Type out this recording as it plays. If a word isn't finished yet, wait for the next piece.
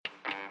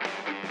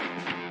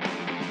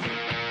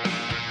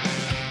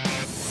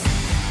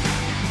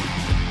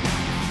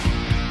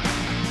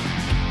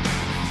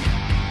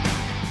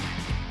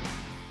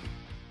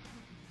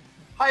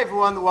Hi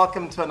everyone,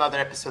 welcome to another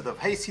episode of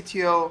Hey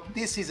CTO.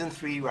 This season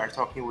 3 we are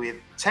talking with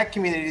tech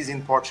communities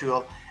in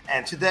Portugal,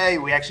 and today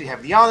we actually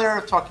have the honor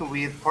of talking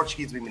with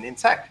Portuguese women in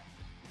tech.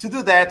 To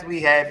do that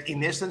we have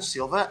Inês and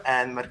Silva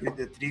and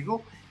Margarida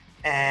Trigo,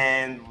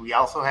 and we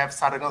also have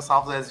Sara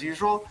Gonçalves as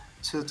usual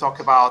to talk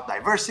about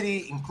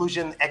diversity,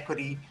 inclusion,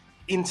 equity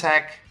in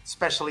tech,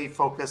 especially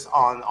focus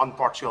on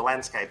Portugal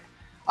landscape.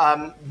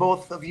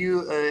 Both of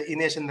you,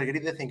 Inês and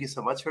Margarida, thank you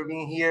so much for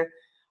being here.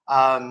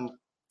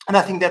 And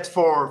I think that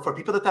for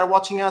people that are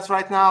watching us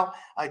right now,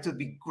 it would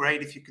be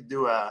great if you could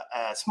do a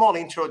small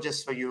intro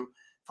just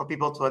for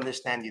people to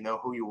understand,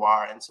 who you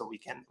are, and so we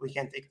can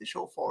take the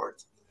show forward.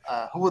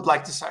 Who would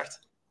like to start?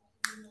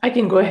 I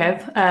can go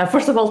ahead.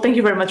 First of all, thank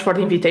you very much for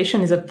the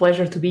invitation. It's a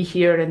pleasure to be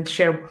here and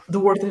share the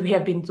work that we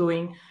have been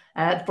doing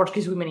at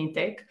Portuguese Women in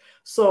Tech.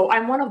 So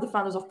I'm one of the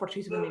founders of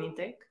Portuguese Women in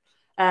Tech.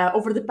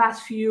 Over the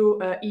past few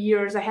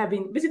years, I have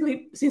been,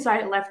 basically, since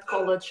I left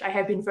college, I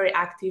have been very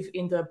active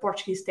in the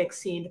Portuguese tech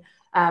scene,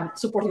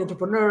 supporting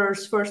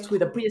entrepreneurs, first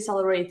with a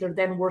pre-accelerator,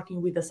 then working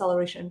with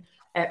acceleration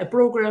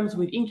programs,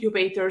 with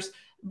incubators,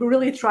 but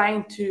really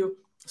trying to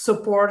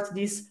support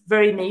this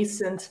very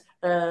nascent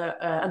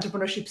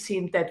entrepreneurship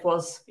scene that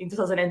was in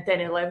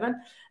 2010-11.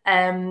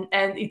 And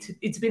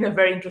it's been a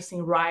very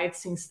interesting ride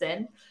since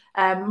then.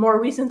 More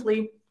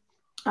recently,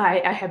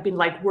 I have been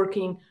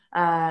working,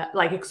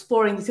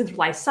 exploring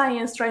decentralized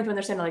science, trying to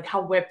understand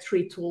how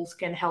Web3 tools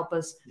can help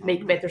us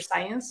make better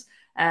science.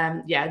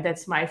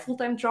 That's my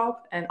full-time job.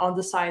 And on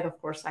the side,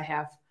 of course,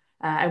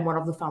 I'm one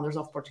of the founders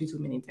of Portuguese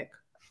Women in Tech.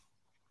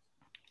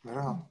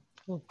 Wow.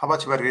 How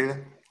about you,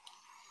 Margarida?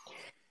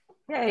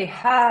 Hey,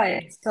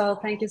 hi. So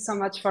thank you so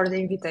much for the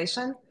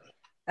invitation.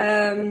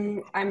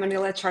 I'm an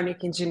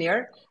electronic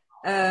engineer.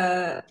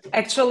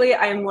 Actually,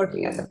 I'm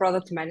working as a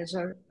product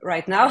manager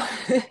right now,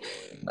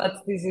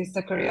 but this is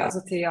the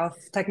curiosity of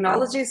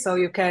technology. So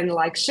you can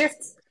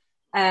shift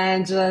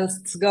and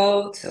just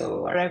go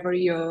to wherever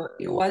you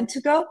want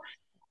to go.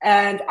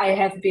 And I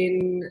have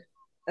been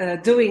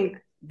doing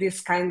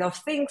this kind of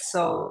thing.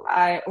 So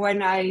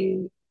when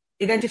I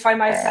identify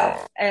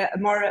myself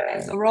more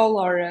as a role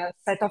or a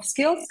set of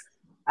skills,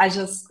 I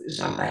just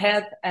jump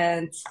ahead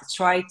and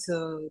try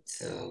to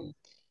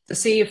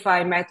see if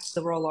I match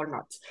the role or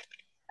not.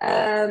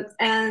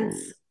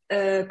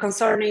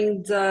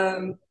 Concerning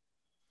the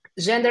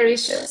gender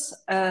issues,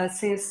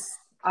 since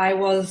I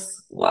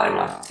was one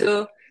of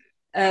two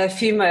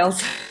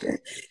females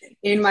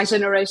in my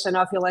generation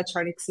of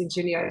electronics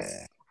engineers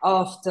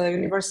of the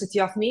University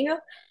of Minho,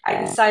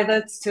 I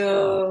decided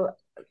to,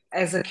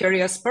 as a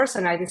curious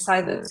person, I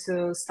decided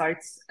to start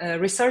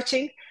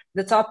researching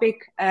the topic,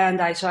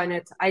 and I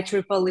joined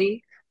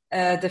IEEE,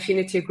 the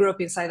affinity group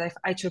inside of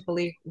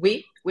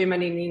IEEE,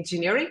 Women in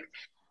Engineering.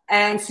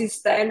 And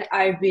since then,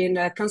 I've been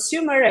a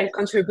consumer and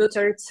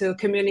contributor to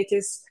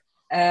communities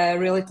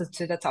related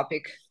to the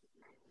topic.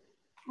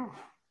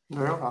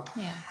 Very well.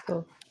 Yeah,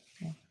 cool.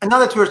 And now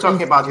that we're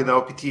talking about,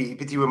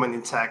 PT Women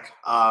in Tech,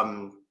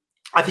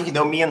 I think,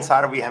 me and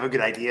Sara, we have a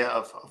good idea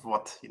of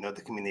what,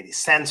 the community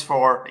stands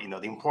for,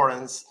 the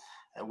importance,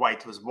 why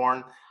it was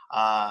born.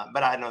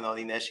 But I don't know,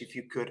 Inês, if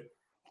you could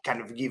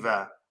kind of give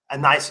a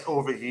nice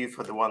overview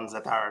for the ones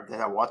that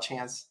are watching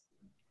us.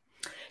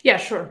 Yeah,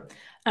 sure.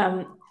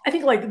 I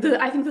think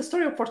the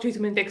story of Portuguese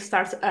Women in Tech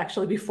starts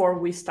actually before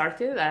we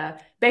started.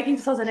 Back in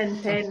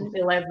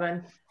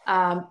 2010-11,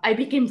 I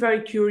became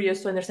very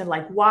curious to understand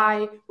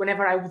why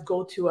whenever I would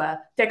go to a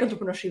tech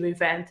entrepreneurship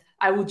event,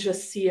 I would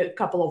just see a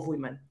couple of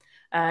women.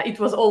 It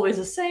was always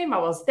the same. I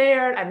was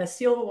there, and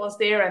Silva was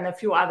there, and a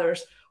few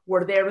others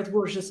were there, but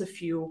were just a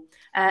few.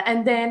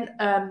 And then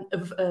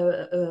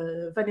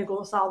Vânia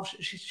Gonçalves,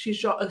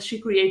 she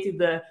created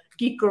the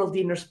Geek Girl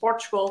Dinners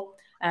Portugal.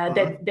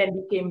 That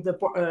then became the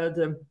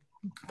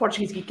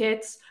Portuguese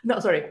Geekettes. No,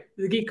 sorry,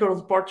 the Geek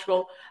Girls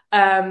Portugal.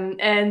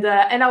 And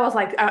I was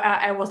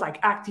I was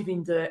active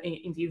in the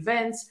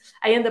events.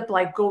 I ended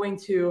up going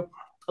to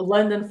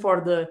London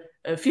for the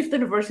 5th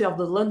anniversary of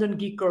the London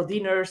Geek Girl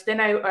Dinners. Then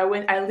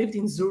I lived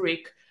in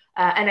Zurich.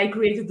 And I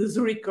created the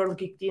Zurich Girl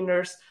Geek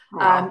Dinners.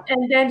 Wow.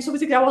 And then, so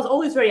basically, I was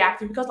always very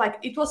active because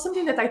it was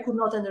something that I could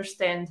not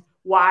understand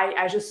why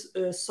I just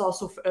saw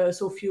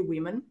so few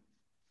women.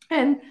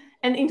 And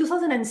in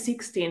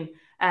 2016,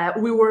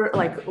 we were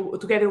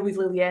together with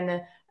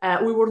Liliana,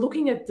 we were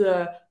looking at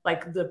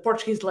the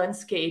Portuguese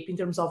landscape in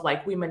terms of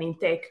women in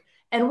tech.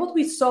 And what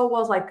we saw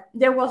was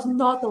there was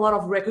not a lot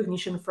of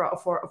recognition for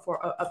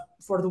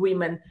the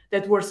women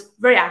that were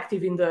very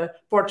active in the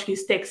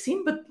Portuguese tech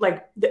scene, but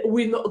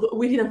we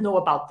didn't know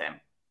about them.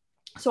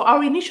 So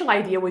our initial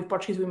idea with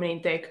Portuguese Women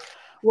in Tech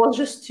was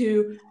just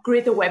to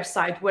create a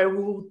website where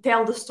we would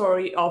tell the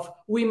story of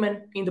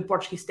women in the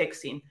Portuguese tech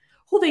scene,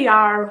 who they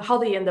are, how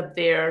they end up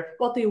there,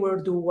 what they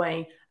were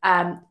doing,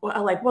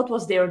 what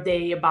was their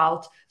day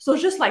about. So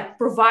just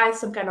provide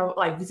some kind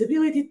of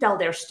visibility, tell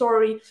their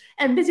story,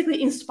 and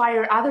basically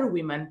inspire other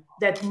women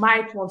that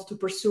might want to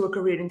pursue a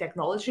career in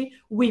technology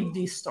with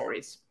these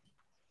stories.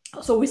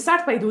 So we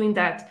start by doing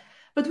that,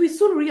 but we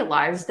soon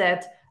realized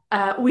that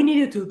we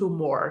needed to do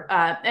more,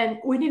 and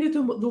we needed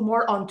to do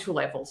more on two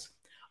levels.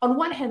 on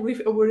one hand, we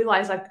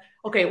realized like,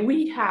 okay,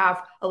 we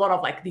have a lot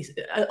of like these,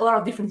 a lot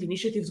of different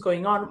initiatives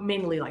going on,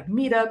 mainly like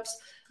meetups,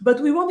 but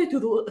we wanted to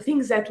do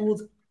things that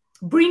would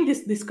bring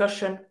this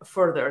discussion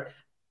further.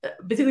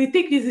 Basically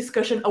take this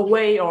discussion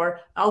away or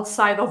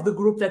outside of the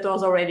group that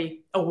was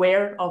already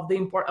aware of the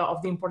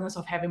importance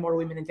of having more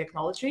women in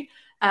technology,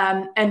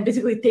 and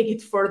basically take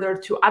it further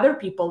to other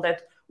people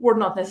that were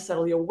not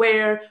necessarily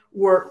aware,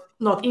 were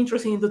not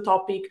interested in the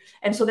topic.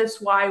 And so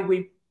that's why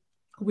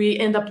we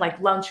end up like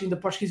launching the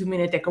Portuguese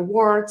Women in Tech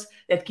Awards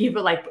that give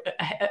like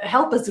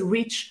help us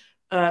reach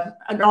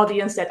an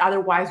audience that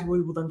otherwise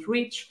we wouldn't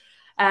reach.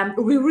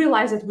 We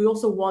realized that we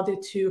also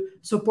wanted to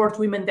support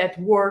women that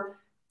were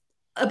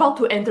about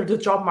to enter the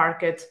job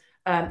market.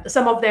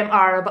 Some of them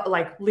are about,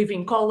 like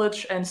leaving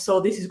college, and so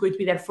this is going to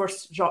be their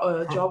first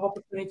job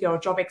opportunity or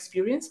job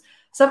experience.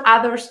 Some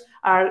others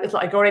are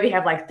like already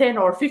have like 10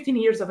 or 15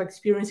 years of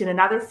experience in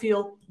another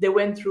field. They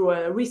went through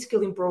a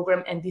reskilling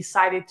program and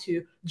decided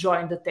to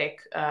join the tech,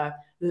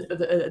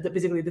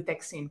 basically the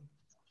tech scene.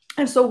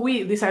 And so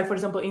we decided, for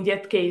example, in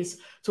that case,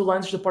 to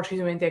launch the Portuguese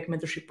Women in Tech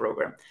mentorship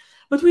program.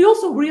 But we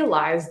also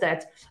realized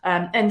that,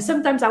 and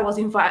sometimes I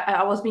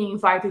was being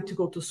invited to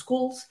go to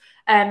schools,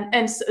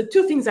 and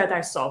two things that I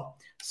saw.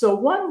 So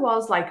one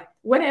was like,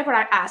 whenever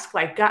I asked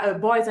like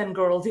boys and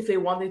girls if they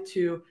wanted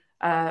to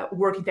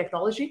work in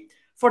technology,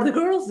 for the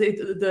girls,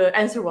 the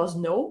answer was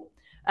no.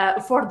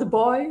 For the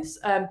boys,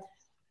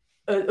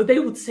 they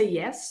would say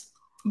yes,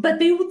 but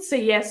they would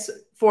say yes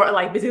for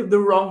like basically the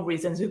wrong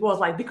reasons. It was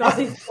like because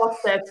they thought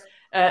that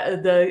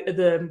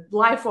the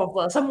life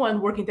of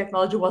someone working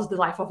technology was the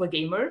life of a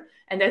gamer,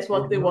 and that's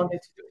what they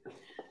wanted to do.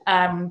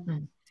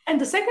 And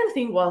the second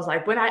thing was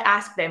like when I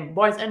asked them,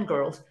 boys and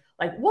girls,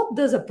 like what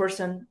does a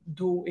person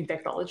do in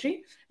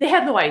technology? They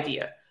had no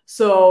idea.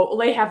 So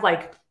they have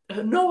like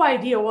no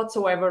idea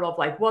whatsoever of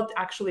like what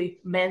actually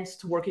meant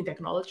to work in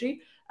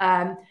technology.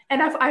 And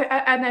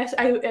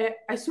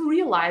I soon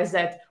realized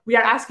that we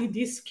are asking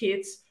these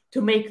kids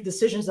to make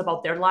decisions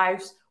about their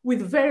lives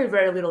with very,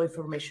 very little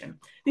information.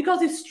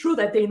 Because it's true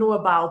that they know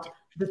about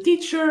the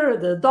teacher,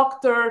 the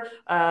doctor,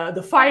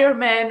 the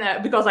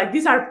fireman, because like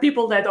these are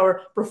people that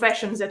are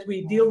professions that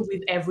we deal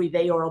with every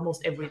day or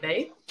almost every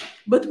day.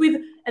 But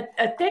with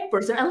a tech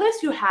person,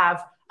 unless you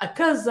have a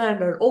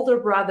cousin or older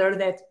brother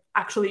that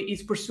actually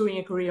is pursuing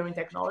a career in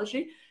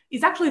technology,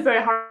 it's actually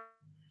very hard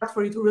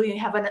for you to really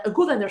have a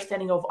good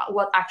understanding of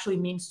what actually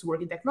means to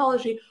work in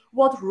technology,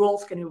 what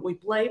roles can we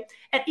play.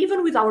 And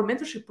even with our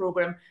mentorship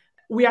program,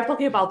 we are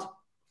talking about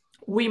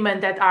women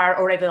that are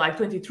already like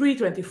 23,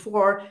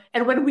 24.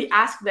 And when we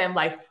ask them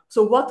like,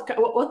 so what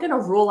kind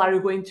of role are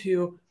you going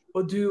to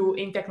do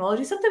in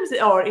technology? Sometimes,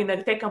 or in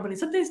a tech company,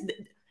 sometimes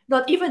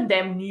not even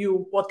them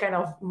knew what kind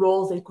of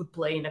roles they could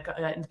play in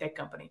a tech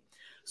company.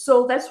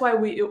 So that's why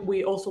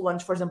we also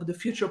launched, for example, the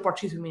Future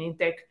Portuguese Women in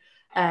Tech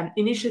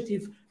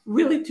initiative,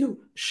 really to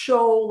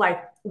show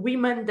like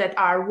women that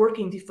are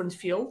working in different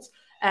fields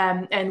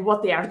and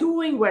what they are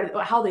doing,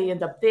 how they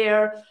end up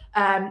there.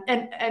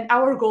 And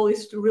our goal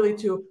is to really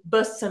to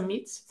bust some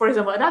myths. For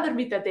example, another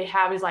myth that they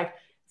have is like,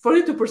 for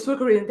you to pursue a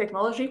career in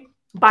technology,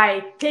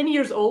 by 10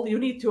 years old, you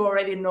need to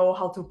already know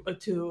how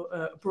to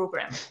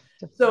program.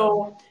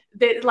 So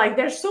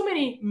there's so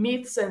many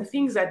myths and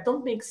things that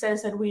don't make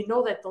sense, and we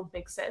know that don't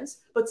make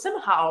sense. But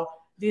somehow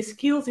these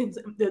kids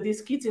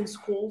in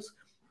schools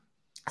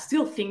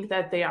still think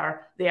that they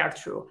are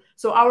true.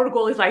 So our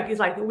goal is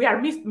like we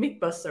are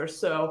mythbusters.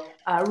 So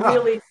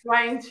really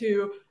trying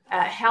to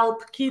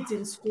help kids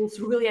in schools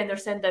to really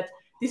understand that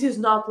this is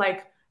not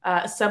like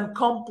some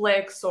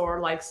complex or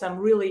like some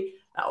really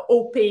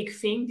opaque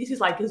thing. This is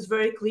like it's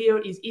very clear,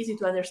 is easy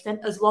to understand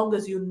as long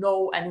as you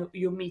know and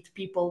you meet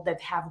people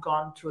that have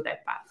gone through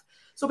that path.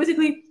 So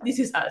basically, this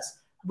is us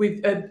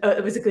with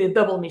basically a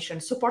double mission: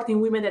 supporting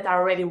women that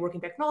are already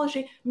working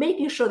technology,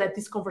 making sure that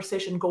this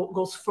conversation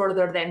goes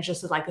further than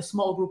just like a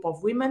small group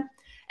of women,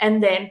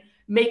 and then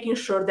making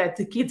sure that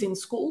the kids in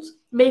schools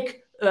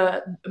make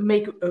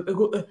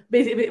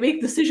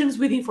decisions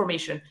with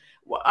information.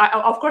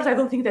 Of course, I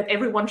don't think that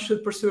everyone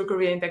should pursue a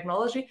career in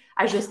technology.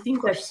 I just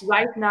think that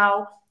right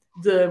now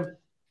the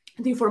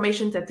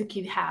information that the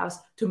kid has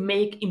to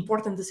make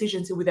important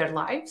decisions with their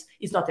lives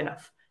is not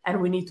enough, and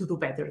we need to do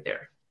better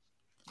there.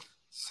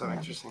 So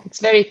interesting. It's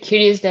very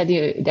curious that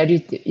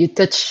you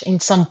touch in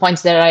some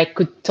points that I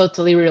could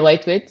totally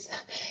relate with,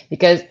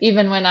 because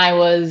even when I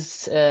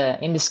was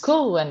in the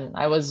school, when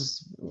I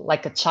was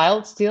like a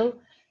child still,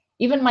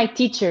 even my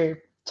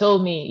teacher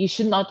told me you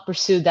should not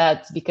pursue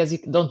that because you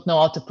don't know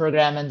how to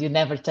program and you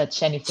never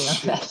touch anything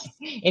like that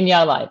in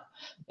your life.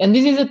 And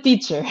this is a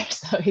teacher,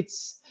 so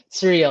it's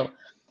surreal.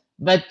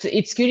 But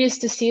it's curious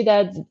to see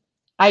that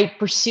I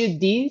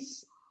pursued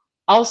these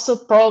also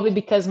probably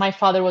because my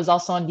father was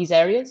also in these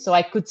areas, so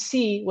I could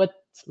see what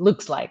it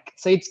looks like.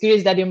 So it's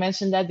curious that you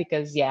mentioned that,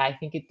 because yeah, I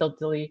think it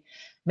totally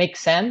makes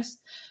sense.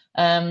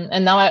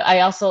 And now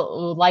I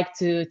also would like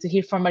to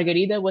hear from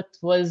Margarida, what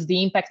was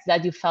the impact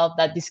that you felt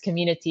that this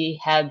community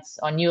had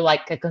on you,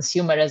 like a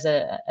consumer,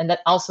 and that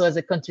also as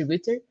a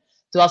contributor,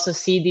 to also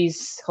see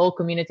this whole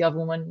community of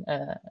women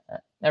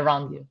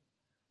around you.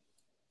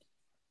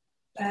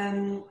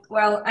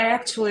 Well, I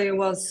actually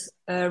was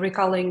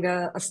recalling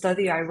a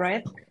study I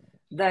read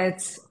that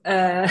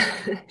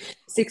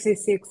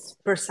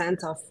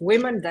 66% of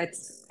women that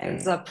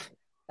ends up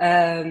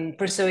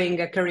pursuing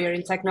a career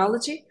in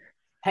technology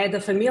had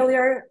a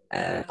familiar,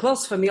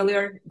 close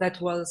familiar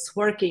that was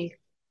working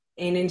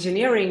in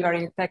engineering or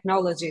in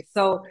technology.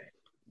 So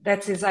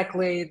that's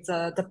exactly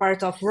the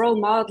part of role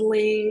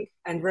modeling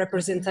and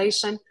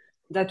representation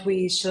that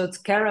we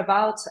should care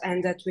about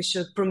and that we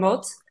should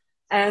promote.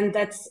 And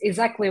that's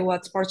exactly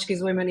what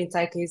Portuguese Women in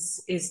Tech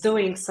is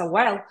doing so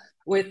well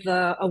with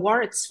the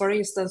awards, for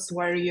instance,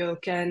 where you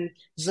can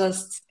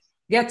just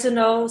get to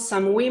know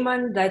some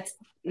women that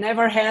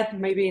never had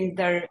maybe in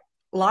their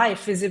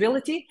life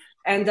visibility,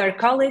 and their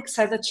colleagues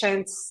had a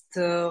chance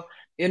to,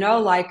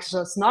 like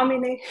just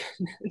nominate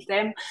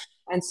them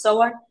and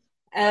so on.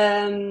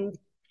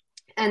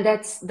 And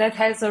that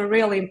has a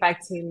real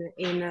impact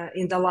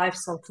in the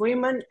lives of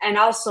women and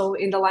also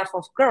in the life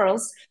of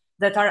girls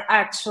that are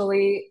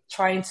actually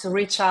trying to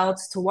reach out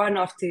to one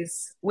of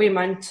these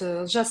women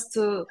to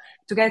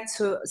get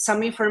to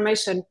some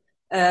information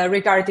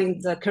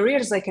regarding the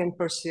careers they can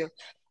pursue.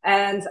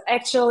 And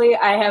actually,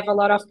 I have a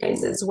lot of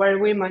cases where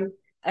women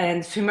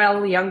and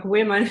female young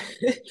women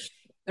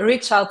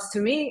reach out to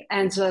me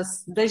and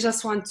they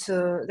just want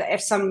to, they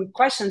have some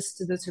questions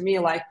to do to me,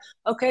 like,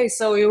 okay,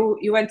 so you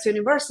went to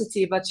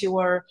university, but you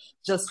were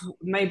just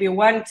maybe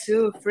 1,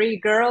 2, 3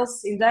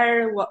 girls in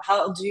there.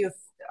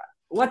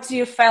 What do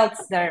you felt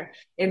there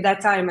in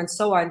that time and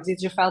so on?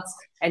 Did you felt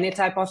any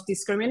type of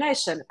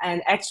discrimination?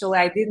 And actually,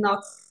 I did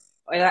not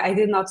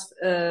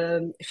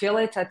feel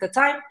it at the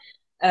time,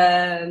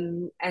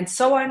 and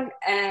so on.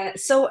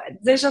 So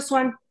they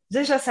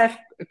just have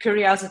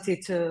curiosity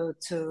to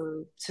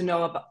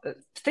know about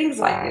things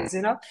like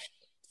this,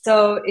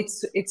 So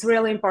it's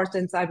really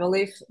important, I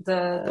believe,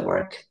 the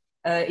work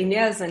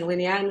Inês and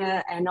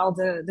Liliana and all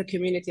the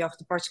community of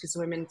the Portuguese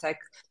Women in Tech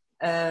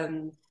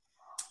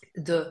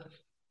do.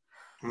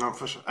 No,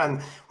 for sure.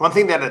 And one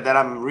thing that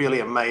I'm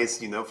really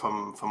amazed,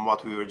 from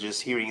what we were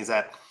just hearing is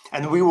that,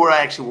 and we were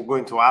actually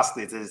going to ask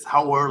this, is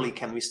how early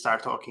can we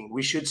start talking?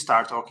 We should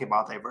start talking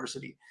about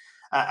diversity.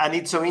 And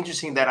it's so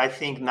interesting that I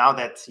think now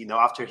that,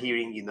 after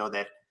hearing,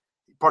 that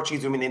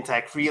Portuguese Women in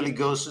Tech really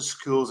goes to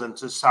schools and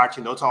to start,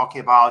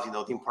 talking about,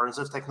 the importance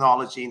of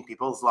technology in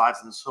people's lives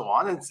and so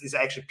on. And it's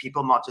actually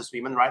people, not just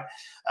women, right?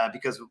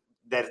 Because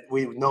that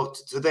we know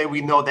today,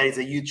 we know there is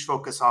a huge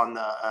focus on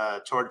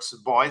towards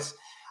boys.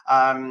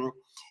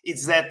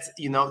 It's that,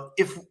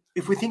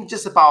 if we think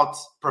just about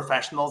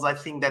professionals, I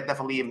think that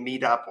definitely a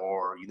meetup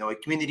or, a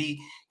community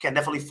can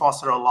definitely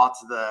foster a lot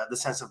the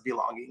sense of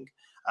belonging.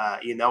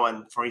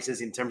 And for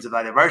instance, in terms of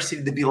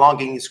diversity, the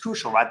belonging is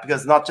crucial, right?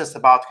 Because not just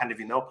about kind of,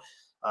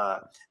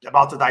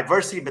 about the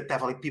diversity, but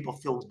definitely people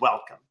feel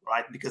welcome,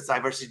 right? Because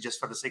diversity just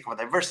for the sake of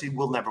diversity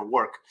will never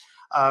work.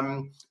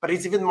 But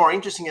it's even more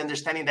interesting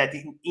understanding that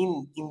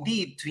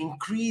indeed to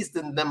increase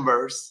the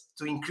numbers,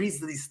 to increase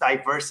this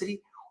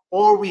diversity,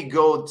 or we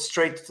go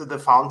straight to the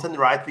fountain,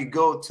 right? We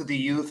go to the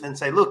youth and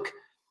say, look,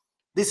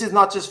 this is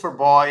not just for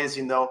boys,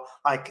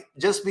 like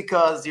just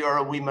because you're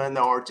a woman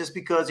or just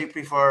because you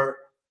prefer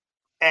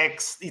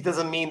X, it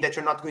doesn't mean that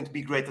you're not going to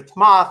be great at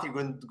math.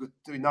 You're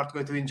not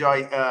going to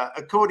enjoy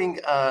a coding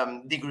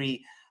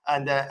degree,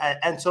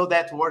 and so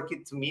that work,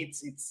 to me,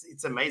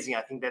 it's amazing.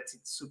 I think that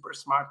it's super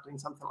smart doing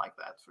something like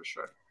that for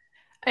sure.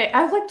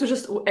 I'd like to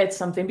just add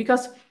something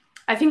because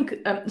I think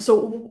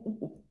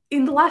so.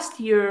 In the last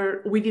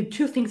year, we did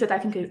 2 things that I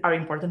think are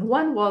important.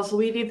 One was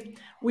we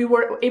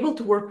were able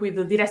to work with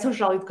the Direção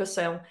Geral de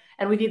Educação,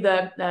 and we did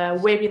a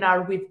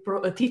webinar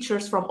with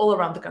teachers from all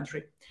around the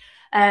country.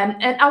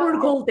 And our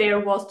goal there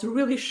was to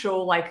really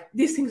show like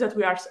these things that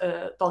we are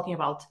talking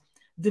about,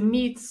 the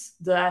myths,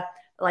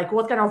 like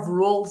what kind of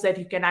roles that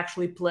you can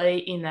actually play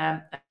in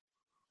a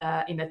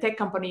tech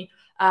company.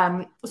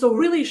 So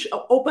really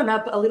open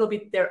up a little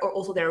bit their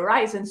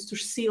horizons to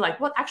see like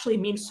what actually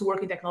means to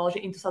work in technology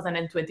in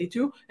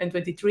 2022 and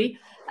 23.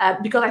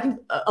 Because I think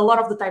a lot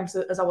of the times,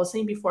 as I was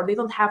saying before, they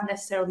don't have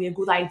necessarily a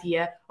good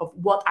idea of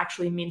what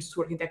actually means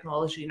to work in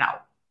technology now.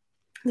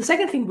 The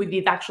second thing we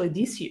did actually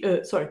this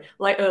year,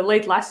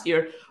 late last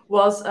year,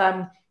 was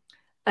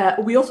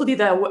we also did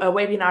a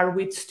webinar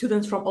with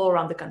students from all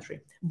around the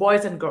country,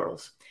 boys and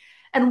girls.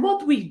 And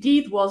what we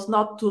did was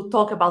not to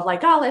talk about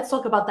like, let's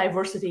talk about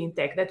diversity in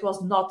tech. That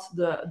was not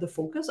the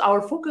focus.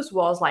 Our focus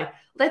was like,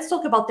 let's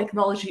talk about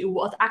technology,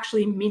 what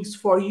actually means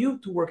for you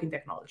to work in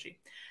technology.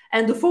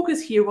 And the focus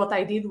here, what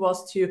I did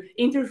was to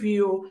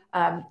interview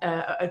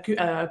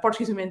a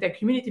Portuguese Women in Tech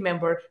community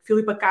member,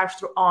 Filipa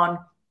Castro, on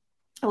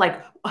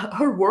like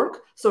her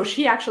work. So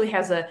she actually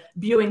has a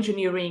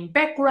bioengineering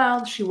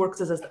background. She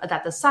works as a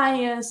data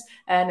science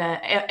and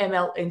an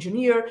ML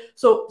engineer.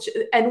 So,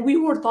 and we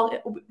were talking,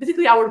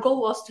 basically our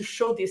goal was to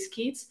show these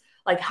kids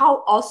like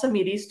how awesome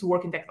it is to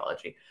work in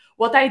technology.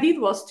 What I did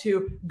was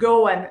to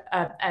go and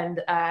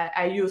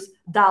I used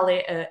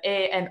DALL-E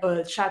and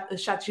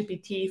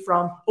ChatGPT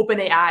from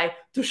OpenAI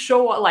to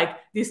show like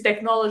these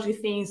technology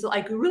things,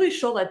 like really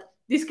show that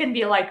this can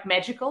be like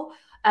magical.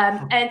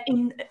 And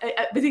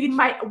in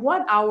my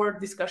 1 hour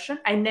discussion,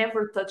 I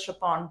never touched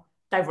upon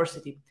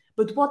diversity.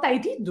 But what I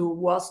did do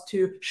was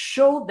to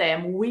show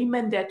them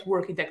women that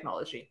work in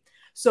technology.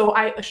 So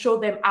I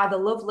showed them Ada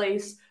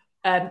Lovelace,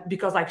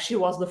 because like she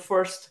was the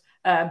first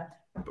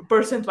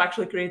person to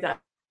actually create a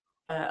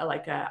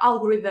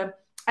algorithm.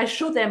 I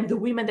showed them the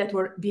women that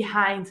were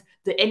behind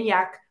the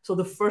ENIAC, so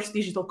the first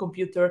digital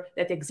computer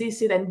that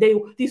existed, and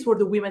these were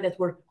the women that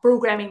were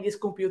programming this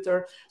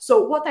computer.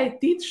 So what I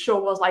did show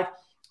was like,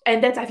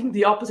 and that's I think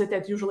the opposite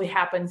that usually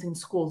happens in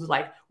schools.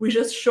 Like we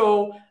just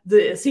show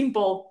the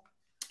simple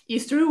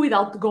history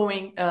without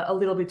going a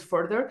little bit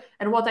further.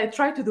 And what I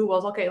tried to do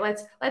was, okay,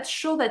 let's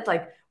show that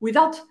like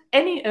without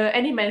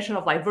any mention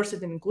of like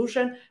diversity and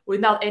inclusion,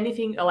 without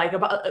anything like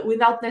about,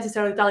 without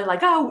necessarily telling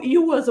like, oh,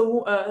 you as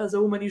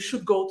a woman, you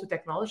should go to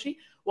technology.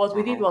 What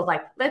we did was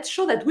like, let's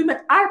show that women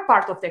are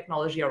part of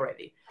technology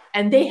already,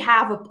 and they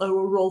have a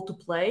role to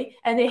play,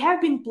 and they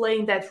have been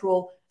playing that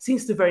role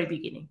since the very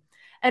beginning.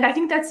 And I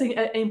think that's an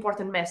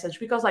important message,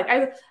 because like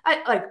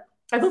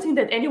I don't think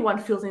that anyone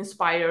feels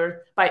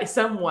inspired by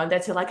someone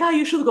that said like, oh,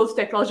 you should go to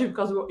technology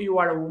because you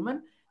are a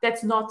woman.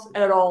 That's not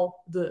at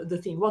all the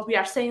thing. What we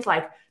are saying is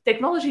like,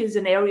 technology is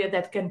an area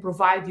that can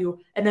provide you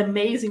an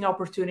amazing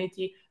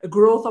opportunity, a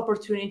growth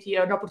opportunity,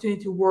 an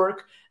opportunity to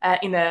work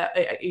in a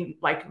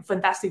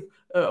fantastic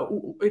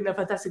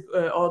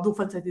or do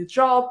fantastic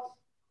job,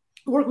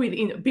 work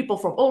with people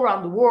from all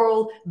around the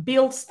world,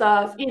 build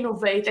stuff,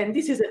 innovate. And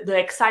this is the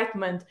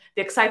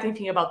exciting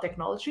thing about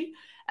technology.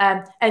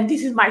 And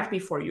this might be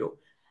for you.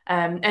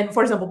 And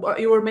for example,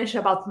 you were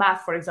mentioning about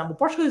math, for example.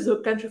 Portugal is a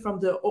country from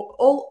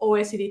all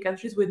OECD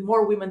countries with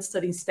more women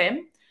studying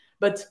STEM,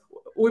 but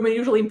women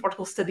usually in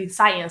Portugal study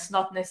science,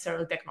 not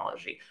necessarily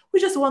technology.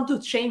 We just want to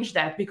change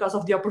that because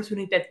of the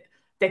opportunity that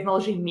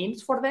technology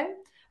means for them,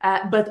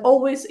 but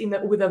always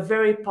with a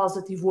very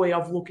positive way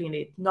of looking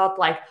at it. Not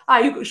like,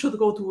 you should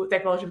go to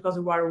technology because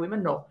you are a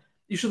woman. No.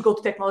 You should go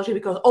to technology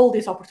because all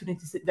these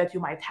opportunities that you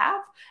might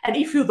have. And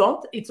if you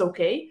don't, it's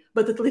okay.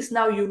 But at least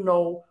now you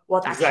know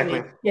what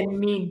actually can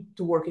mean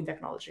to work in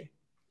technology.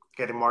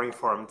 Getting more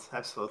informed.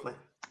 Absolutely.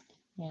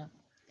 Yeah.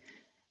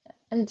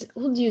 And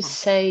would you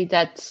say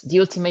that the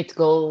ultimate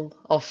goal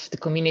of the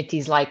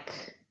communities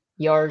like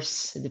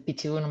yours, the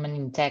P2 Women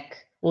in Tech,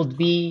 would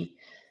be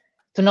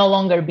to no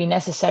longer be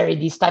necessary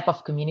these type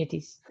of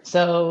communities?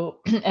 So,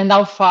 and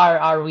how far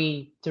are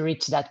we to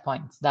reach that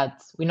point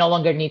that we no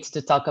longer need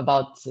to talk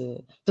about,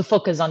 to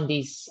focus on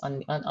these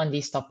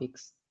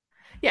topics?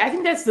 Yeah, I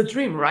think that's the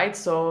dream, right?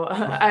 So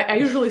I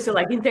usually say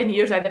like in 10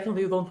 years, I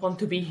definitely don't want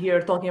to be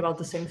here talking about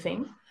the same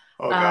thing.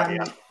 Oh God,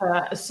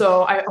 yeah.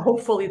 So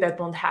hopefully that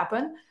won't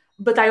happen.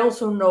 But I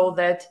also know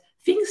that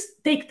things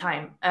take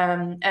time,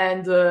 and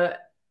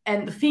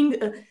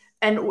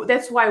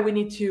that's why we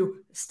need to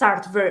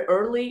start very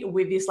early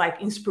with this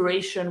like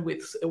inspiration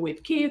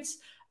with kids,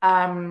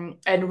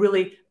 and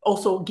really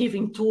also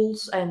giving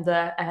tools and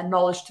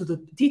knowledge to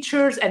the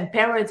teachers and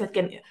parents that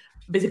can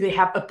basically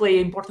play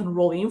an important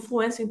role in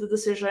influencing the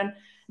decision,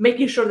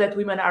 making sure that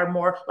women are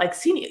more like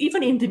seen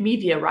even in the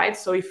media, right?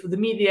 So if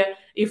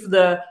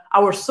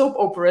our soap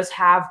operas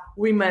have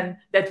women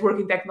that work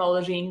in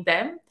technology in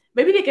them,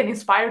 maybe they can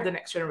inspire the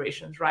next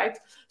generations, right?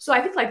 So I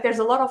think like there's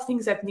a lot of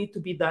things that need to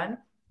be done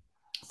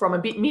from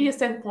a media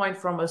standpoint,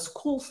 from a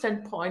school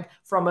standpoint,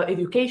 from an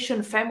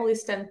education, family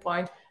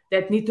standpoint,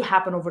 that need to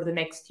happen over the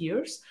next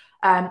years.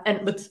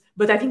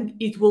 But I think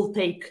it will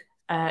take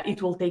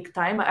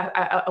time.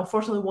 I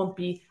unfortunately won't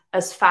be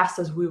as fast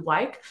as we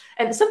like.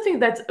 And something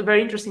that's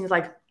very interesting is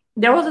like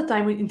there was a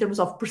time in terms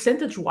of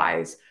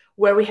percentage-wise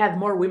where we had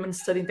more women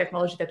studying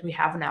technology than we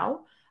have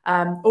now.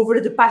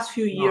 Over the past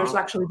few years,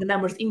 actually, the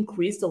numbers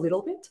increased a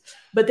little bit.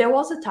 But there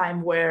was a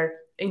time where,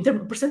 in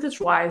terms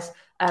percentage-wise,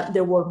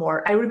 there were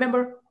more. I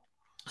remember.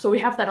 So we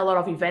have done a lot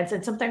of events,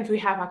 and sometimes we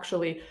have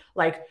actually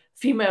like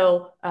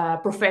female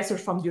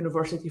professors from the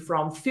university,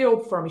 from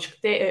FIOP, from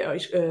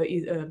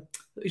Instituto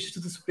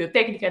Superior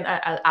Técnico,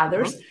 and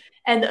others.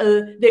 And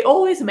they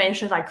always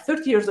mention like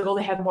 30 years ago,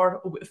 they had more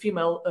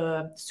female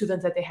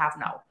students than they have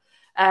now.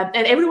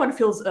 And everyone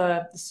feels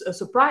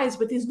surprised,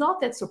 but it's not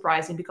that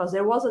surprising because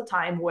there was a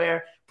time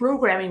where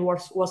programming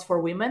was for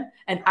women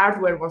and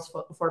hardware was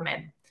for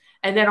men.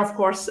 And then, of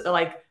course,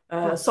 like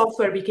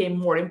software became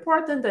more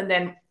important, and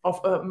then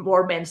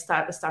more men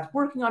start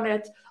working on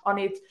it.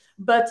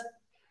 But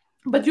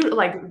you're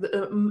like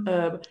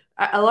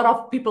a lot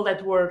of people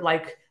that were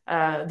like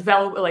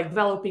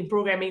developing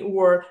programming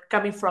were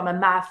coming from a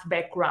math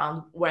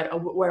background where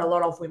a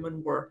lot of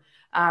women were.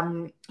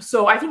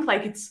 So I think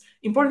like it's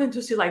important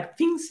to see like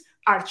things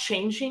are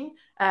changing.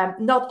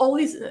 Not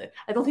always.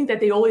 I don't think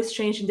that they always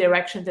change in the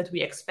direction that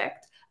we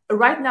expect.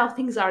 Right now,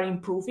 things are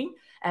improving.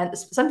 And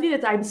something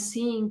that I'm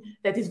seeing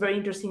that is very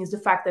interesting is the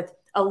fact that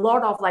a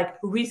lot of like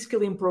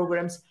reskilling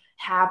programs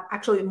have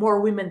actually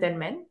more women than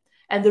men.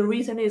 And the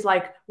reason is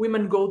like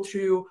women go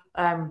through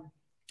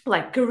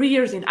like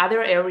careers in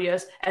other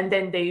areas, and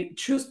then they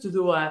choose to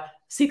do a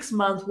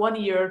 6-month,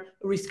 1-year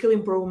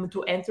reskilling program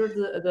to enter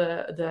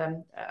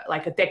the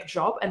like a tech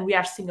job. And we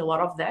are seeing a lot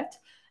of that.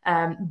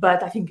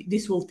 But I think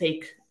this will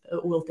take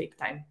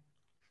time.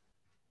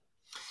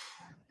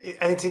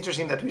 And it's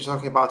interesting that we're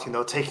talking about,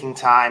 taking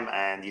time,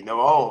 and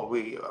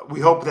we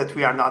hope that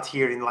we are not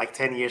here in like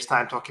 10 years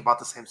time talking about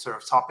the same sort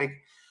of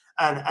topic.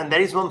 And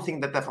there is one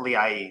thing that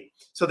definitely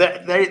so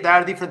there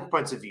are different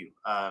points of view.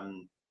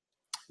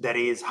 That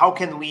is, how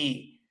can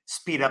we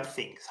speed up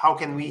things? How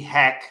can we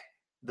hack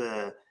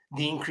the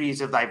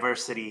increase of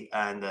diversity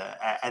and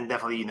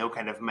definitely,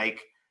 kind of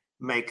make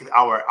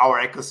our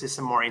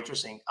ecosystem more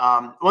interesting.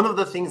 One of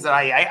the things that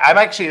I'm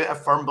actually a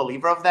firm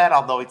believer of that,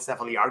 although it's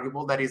definitely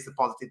arguable, that is the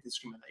positive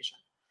discrimination.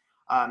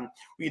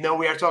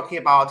 We are talking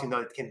about,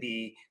 it can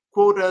be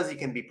quotas, it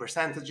can be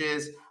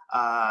percentages.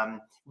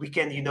 We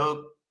can,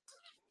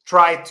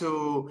 try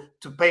to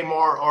pay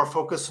more or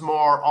focus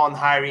more on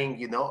hiring,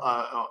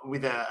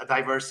 with a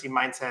diversity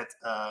mindset,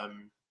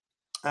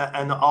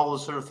 and all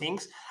those sort of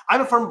things.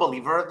 I'm a firm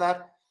believer of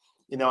that.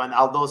 And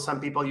although some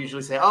people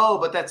usually say, oh,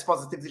 but that's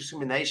positive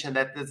discrimination,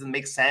 that doesn't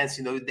make sense,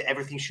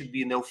 everything should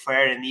be,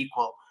 fair and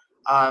equal.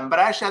 But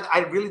actually, I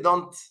really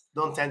don't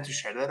tend to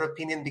share that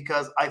opinion,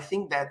 because I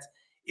think that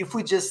if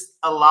we just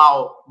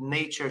allow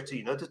nature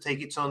to, to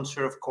take its own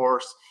sort of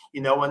course,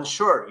 and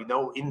sure,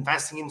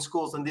 investing in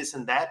schools and this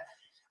and that,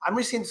 I'm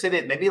risking to say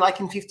that maybe like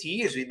in 50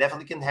 years, we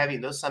definitely can have,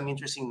 some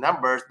interesting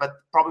numbers, but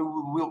probably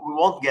we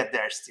won't get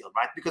there still,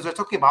 right? Because we're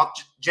talking about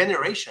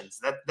generations.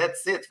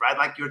 That's it, right?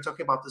 Like you're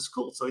talking about the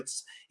school. So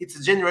it's a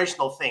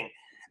generational thing.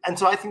 And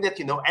so I think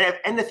that,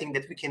 anything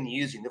that we can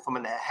use, from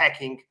a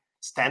hacking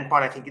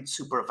standpoint, I think it's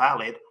super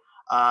valid,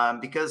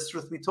 because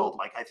truth be told,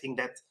 like, I think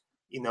that,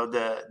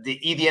 the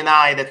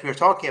ED&I that we're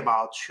talking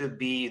about should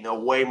be,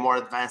 way more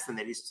advanced than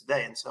it is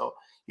today. And so,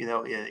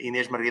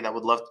 Inês, Margarida, I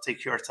would love to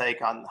take your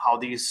take on how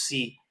do you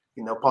see,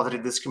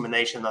 positive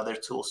discrimination and other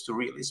tools to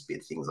really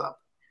speed things up.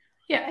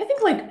 Yeah, I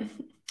think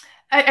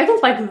I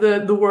don't like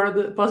the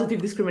word positive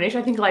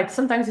discrimination. I think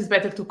sometimes it's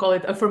better to call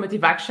it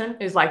affirmative action.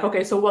 It's like,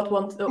 okay, so what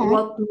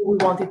do we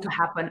want it to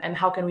happen, and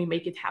how can we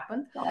make it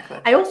happen? Okay.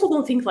 I also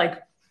don't think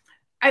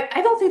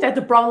I don't think that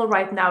the problem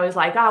right now is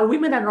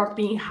women are not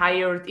being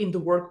hired in the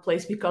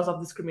workplace because of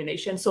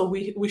discrimination, so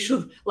we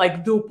should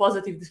do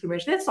positive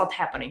discrimination. That's not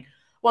happening.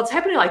 What's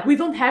happening, we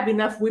don't have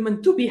enough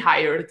women to be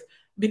hired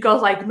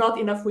because not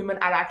enough women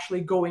are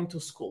actually going to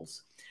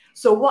schools.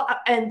 So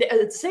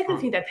the second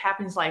thing that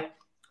happens,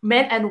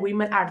 men and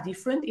women are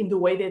different in the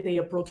way that they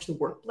approach the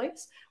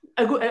workplace.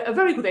 A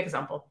very good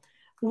example.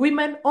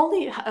 Women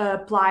only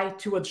apply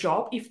to a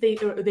job if they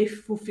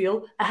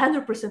fulfill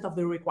 100% of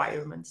the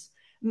requirements.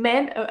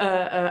 Men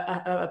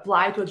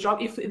apply to a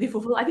job if they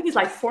fulfill, I think it's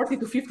 40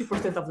 to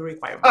 50% of the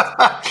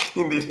requirements.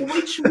 Indeed.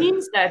 Which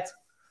means that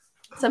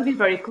something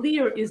very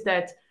clear is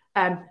that,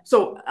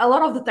 so a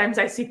lot of the times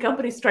I see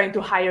companies trying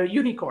to hire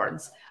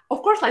unicorns.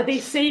 Of course, they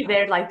say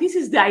this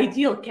is the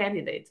ideal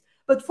candidate.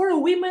 But for a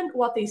woman,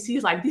 what they see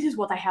is this is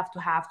what I have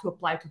to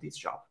apply to this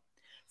job.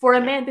 For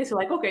a man, they say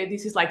okay,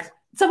 this is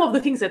some of the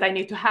things that I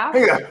need to have.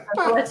 Yeah.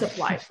 So let's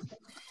apply.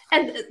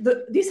 And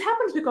this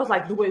happens because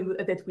the way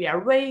that we are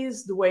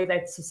raised, the way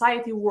that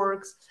society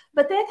works,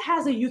 but that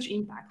has a huge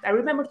impact. I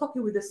remember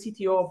talking with the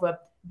CTO of a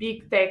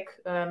big tech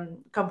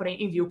company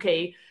in the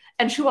UK,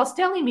 and she was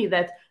telling me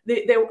that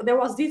there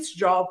was this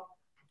job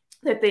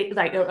that they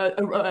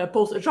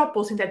a job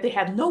posting that they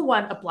had no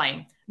one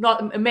applying,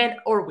 not men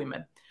or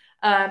women.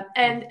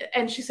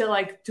 And she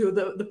said to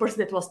the person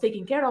that was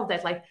taking care of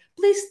that,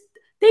 please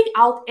take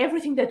out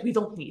everything that we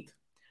don't need.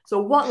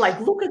 So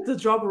look at the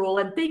job role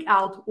and take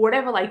out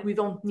whatever we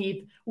don't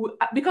need,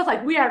 because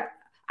we are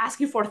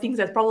asking for things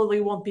that probably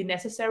won't be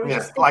necessary.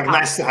 Yeah,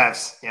 nice to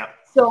haves. Yeah.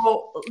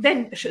 So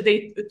then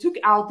they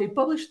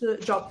published the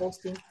job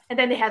posting, and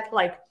then they had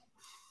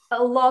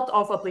a lot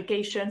of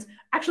applications,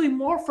 actually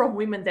more from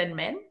women than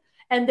men,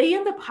 and they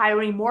end up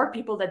hiring more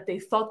people that they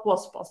thought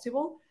was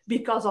possible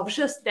because of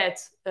just that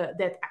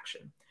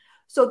action.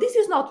 So this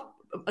is not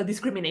a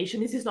discrimination.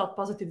 This is not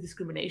positive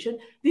discrimination.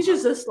 This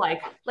is just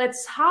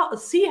let's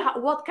see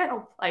what kind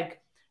of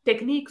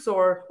techniques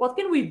or what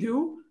can we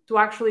do to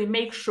actually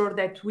make sure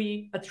that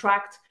we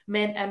attract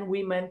men and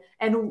women,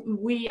 and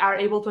we are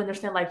able to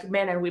understand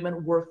men and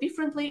women work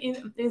differently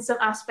in some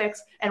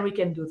aspects, and we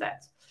can do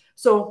that.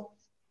 So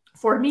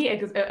for me,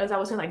 as I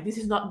was saying, this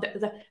is not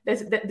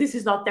this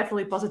is not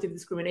definitely positive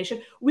discrimination.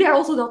 We are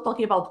also not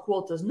talking about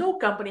quotas. No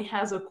company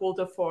has a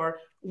quota for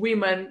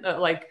women,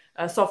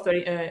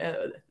 software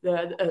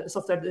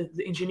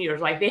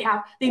engineers.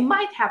 They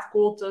might have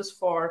quotas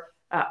for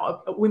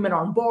women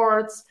on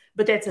boards,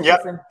 but that's a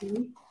different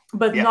thing.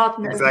 But not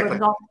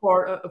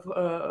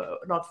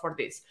for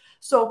this.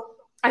 So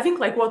I think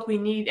like what we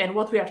need and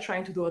what we are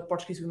trying to do at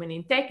Portuguese Women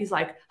in Tech is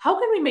like, how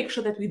can we make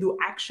sure that we do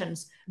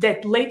actions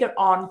that later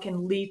on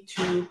can lead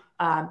to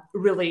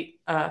really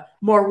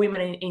more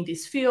women in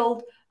this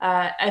field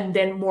and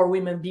then more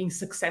women being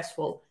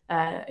successful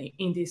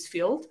in this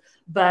field.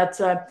 But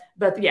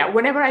yeah,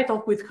 whenever I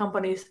talk with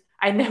companies,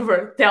 I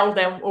never tell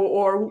them,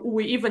 or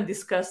we even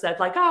discuss that,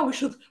 like, we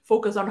should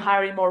focus on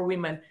hiring more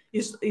women.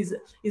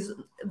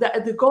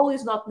 The goal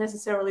is not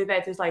necessarily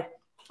that. It's like,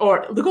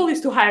 or the goal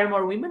is to hire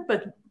more women,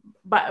 but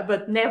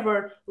but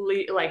never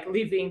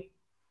living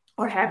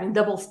or having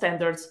double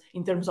standards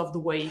in terms of the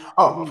way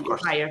of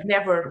course. hire.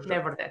 Never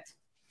that.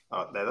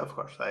 Oh, that of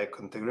course, I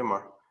couldn't agree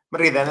more.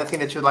 Margarida, anything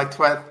that you'd like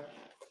to add?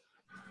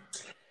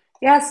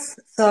 Yes,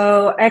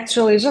 so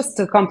actually, just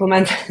to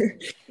complement,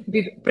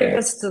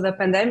 previous to the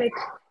pandemic,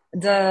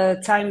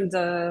 the time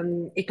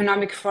the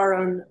Economic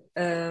Forum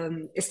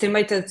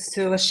estimated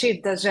to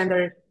achieve the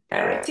gender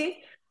parity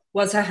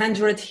was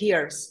 100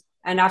 years.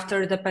 And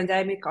after the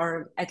pandemic,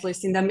 or at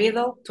least in the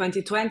middle,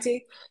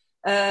 2020,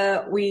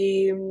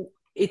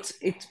 it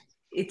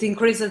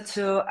increased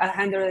to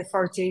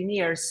 114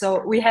 years.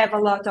 So we have a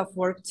lot of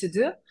work to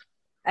do.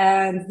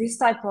 And this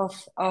type of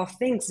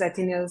things that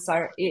Inês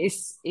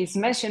is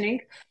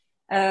mentioning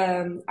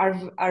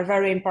are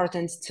very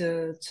important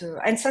to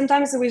and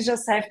sometimes we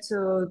just have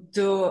to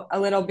do a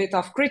little bit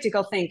of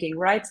critical thinking,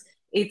 right?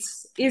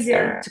 It's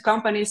easier to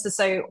companies to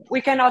say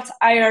we cannot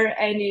hire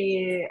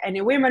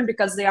any women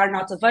because they are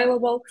not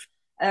available,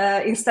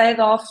 instead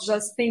of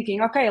just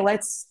thinking, okay,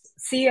 let's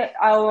see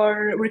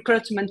our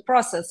recruitment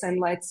process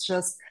and let's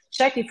just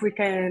check if we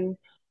can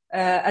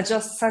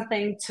adjust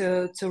something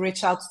to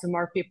reach out to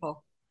more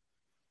people.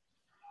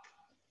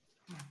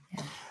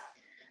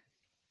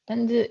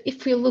 And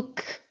if we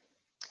look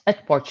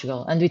at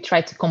Portugal and we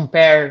try to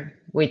compare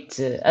with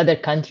other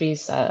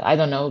countries, I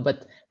don't know,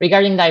 but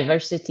regarding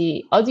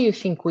diversity, how do you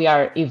think we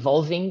are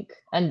evolving?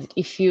 And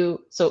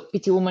so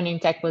PT Women in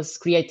Tech was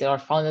created or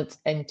founded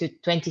in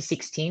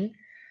 2016.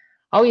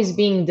 How is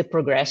being the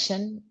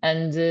progression?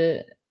 And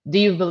do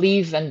you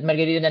believe, and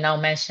Margarida now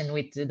mentioned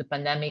with the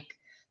pandemic,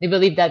 do you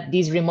believe that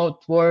this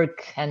remote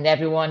work and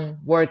everyone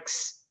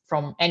works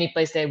from any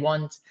place they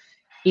want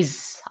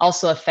is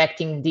also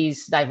affecting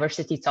this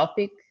diversity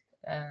topic?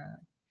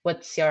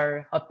 What's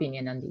your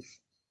opinion on this?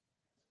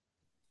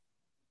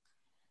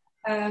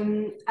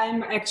 I'm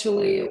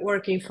actually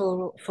working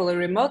fully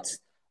remote,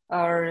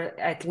 or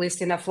at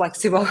least in a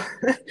flexible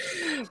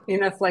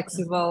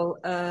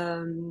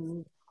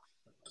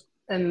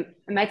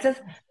method.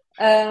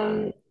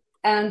 And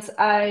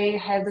I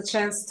had the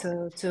chance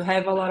to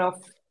have a lot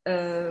of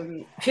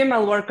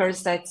female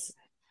workers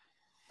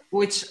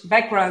which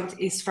background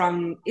is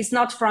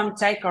not from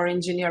tech or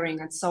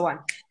engineering and so on,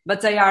 but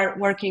they are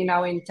working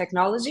now in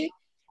technology.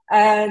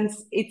 And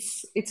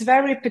it's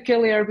very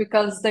peculiar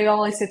because they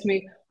always say to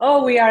me,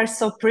 oh, we are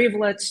so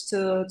privileged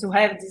to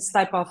have this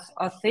type of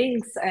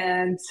things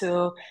and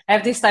to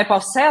have this type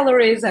of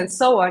salaries and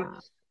so on.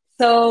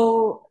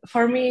 So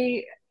for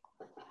me,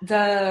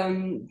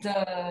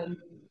 the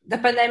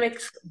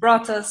pandemic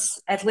brought us,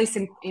 at least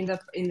in the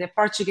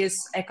Portuguese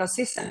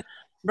ecosystem,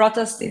 brought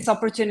us this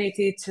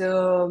opportunity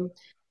to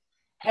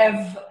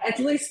have at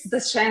least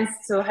the chance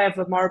to have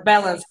a more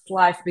balanced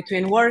life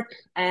between work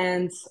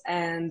and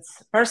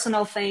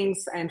personal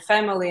things and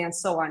family and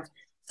so on.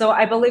 So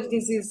I believe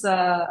this is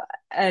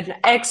an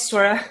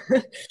extra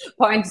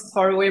point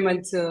for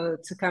women to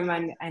come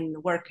and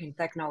work in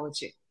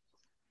technology.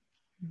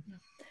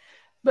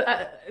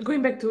 But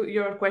going back to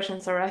your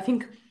question, Sarah, I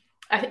think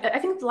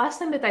the last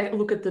time that I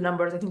look at the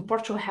numbers, I think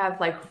Portugal had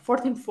like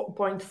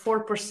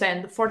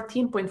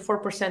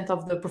 14.4%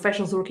 of the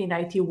professionals working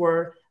in IT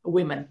were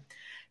women.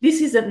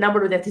 This is a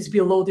number that is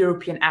below the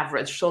European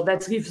average. So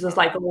that gives us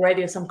like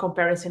already some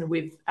comparison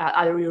with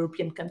other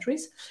European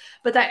countries.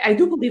 But I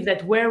do believe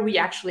that where we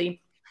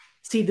actually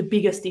see the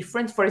biggest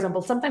difference, for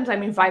example, sometimes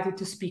I'm invited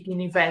to speak in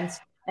events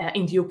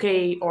in the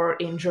UK or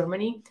in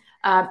Germany.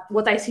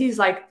 What I see is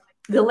like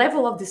the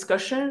level of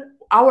discussion,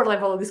 our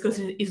level of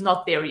discussion is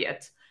not there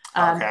yet.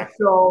 Okay.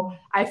 So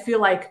I feel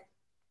like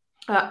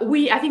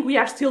I think we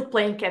are still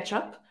playing catch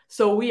up.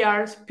 So we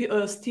are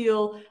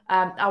still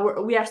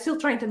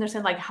trying to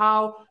understand like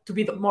how to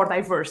be more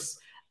diverse,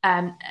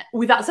 and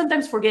without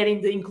sometimes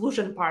forgetting the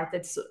inclusion part.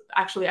 That's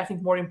actually, I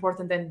think, more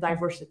important than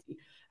diversity.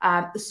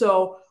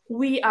 So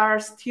we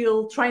are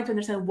still trying to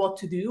understand what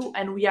to do,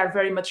 and we are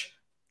very much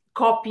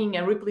copying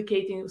and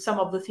replicating some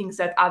of the things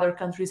that other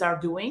countries are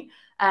doing.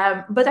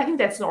 But I think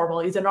that's normal.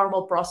 It's a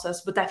normal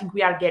process, but I think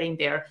we are getting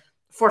there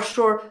for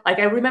sure. Like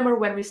I remember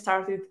when we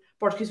started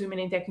Portuguese Women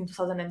in Tech in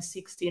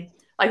 2016,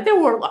 like there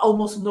were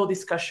almost no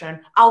discussion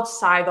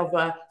outside of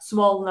a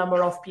small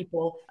number of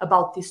people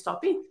about this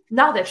topic.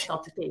 Now that's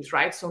not the case,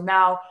 right? So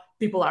now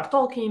people are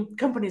talking,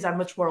 companies are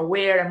much more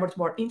aware and much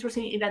more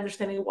interested in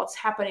understanding what's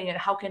happening and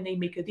how can they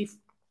make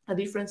a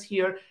difference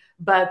here.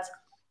 But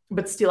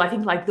still, I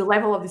think like the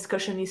level of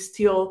discussion is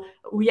still,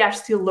 we are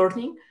still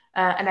learning,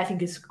 and I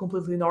think it's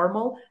completely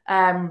normal.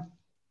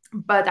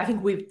 But I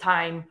think with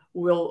time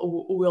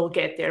we'll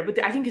get there.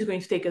 But I think it's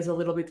going to take us a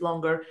little bit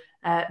longer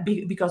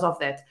because of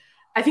that.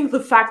 I think the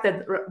fact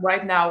that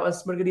right now,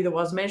 as Margarida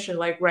was mentioned,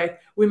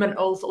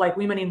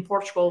 women in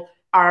Portugal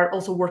are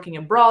also working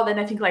abroad, and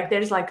I think like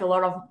there's like a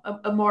lot of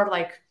a more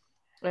like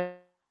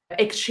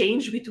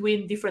exchange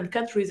between different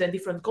countries and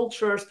different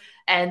cultures,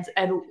 and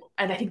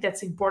I think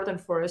that's important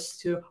for us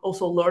to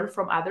also learn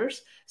from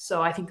others.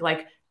 So I think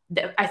like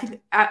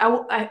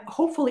I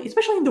hopefully,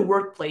 especially in the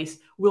workplace,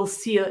 we'll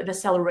see an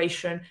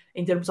acceleration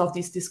in terms of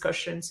these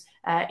discussions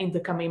in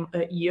the coming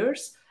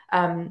years.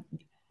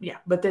 yeah,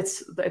 but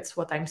that's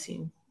what I'm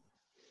seeing.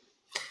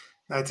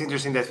 It's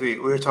interesting that we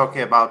were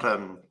talking about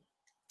the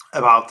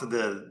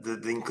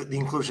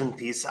inclusion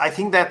piece. I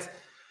think that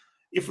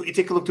if we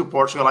take a look to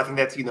Portugal, I think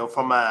that, you know,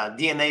 from a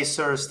DNA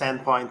search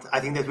standpoint,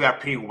 I think that we are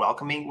pretty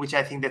welcoming, which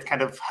I think that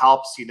kind of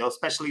helps, you know,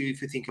 especially if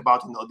you think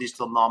about, you know,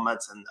 digital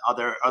nomads and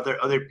other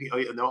people,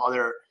 you know,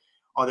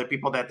 other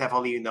people that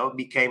definitely, you know,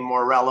 became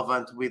more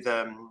relevant with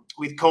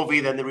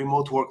COVID and the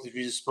remote work that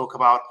we just spoke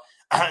about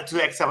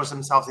to establish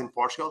themselves in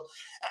Portugal.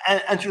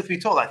 And truth be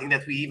told, I think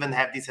that we even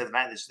have this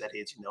advantage that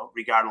is, you know,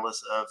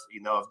 regardless of,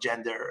 you know, of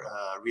gender,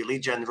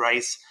 religion,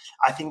 race.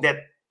 I think that,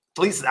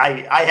 at least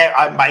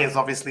I'm biased,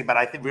 obviously, but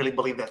I really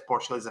believe that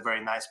Portugal is a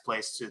very nice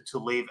place to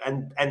live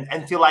and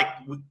feel like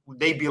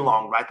they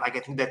belong, right? Like, I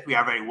think that we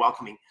are very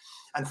welcoming.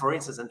 And for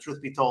instance, and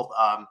truth be told,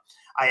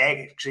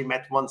 I actually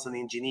met once an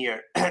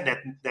engineer that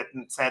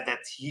said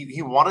that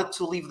he wanted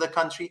to leave the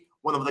country,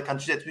 one of the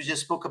countries that we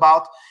just spoke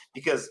about,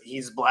 because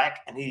he's Black,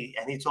 and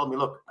he told me,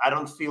 look, I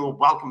don't feel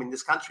welcome in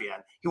this country.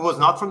 And he was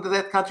not from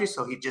that country,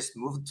 so he just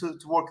moved to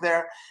work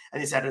there.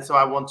 And he said, and so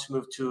I want to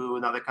move to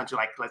another country,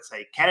 like, let's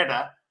say,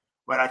 Canada,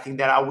 where I think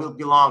that I will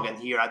belong, and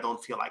here I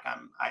don't feel like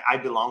I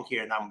belong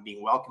here and I'm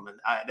being welcome. And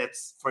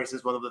that's, for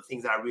instance, one of the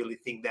things that I really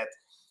think that,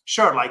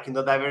 sure, like, you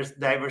know,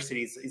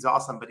 diversity is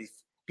awesome, but if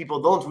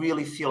people don't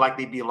really feel like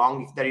they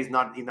belong, if there is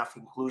not enough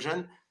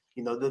inclusion,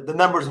 you know, the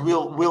numbers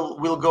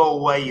will go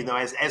away, you know,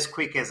 as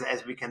quick as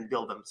we can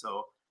build them.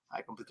 So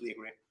I completely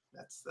agree.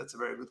 That's a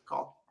very good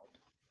call.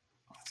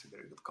 That's a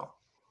very good call.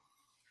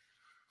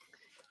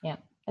 Yeah,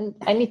 and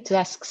I need to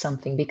ask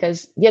something,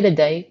 because the other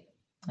day,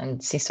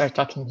 and since we're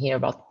talking here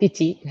about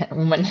PT,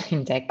 women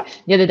in tech,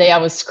 the other day I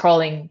was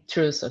scrolling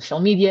through social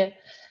media,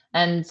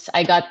 and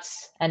I got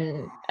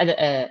an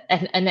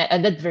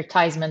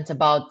advertisement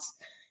about,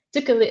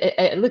 took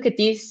a look at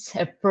this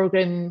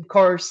program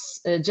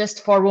course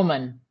just for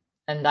women.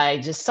 And I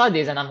just saw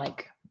this and I'm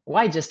like,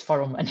 why just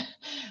for women?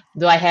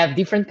 Do I have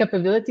different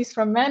capabilities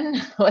from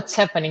men? What's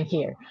happening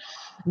here?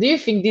 Do you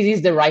think this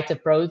is the right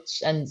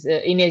approach? And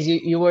Inês,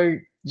 you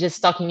were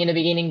just talking in the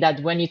beginning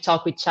that when you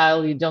talk with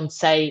child, you don't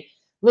say,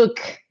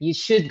 look, you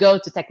should go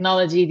to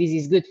technology, this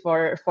is good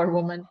for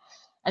women.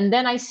 And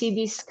then I see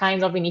these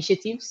kinds of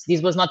initiatives.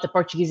 This was not the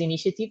Portuguese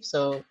initiative.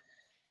 So,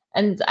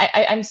 and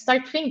I'm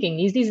start thinking,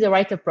 is this the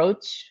right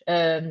approach?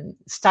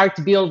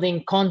 Start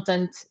building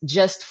content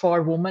just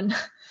for women?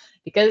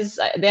 Because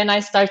then I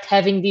start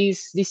having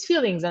these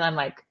feelings and I'm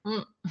like,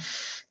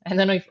 I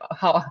don't know if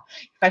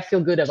I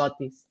feel good about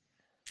this.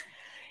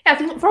 Yeah, I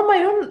think from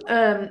my own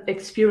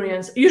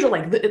experience,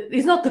 usually like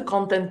it's not the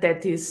content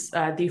that is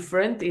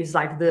different, it's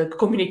like the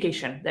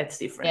communication that's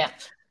different. Yeah.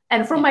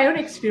 And from my own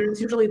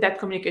experience, usually that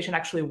communication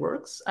actually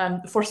works.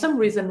 For some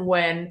reason,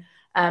 when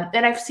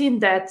and I've seen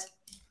that,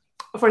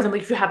 for example,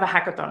 if you have a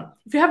hackathon,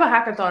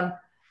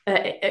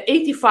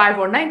 85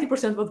 or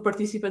 90% of the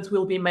participants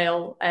will be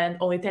male, and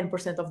only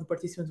 10% of the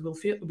participants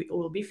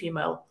will be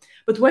female.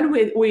 But when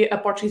we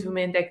Portuguese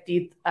Women in Tech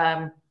did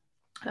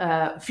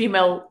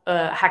female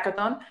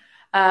hackathon,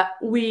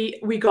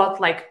 we got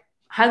like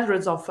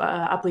hundreds of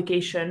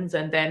applications,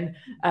 and then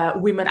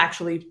women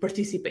actually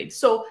participate.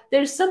 So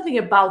there's something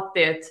about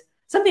that.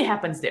 Something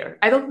happens there.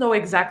 I don't know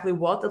exactly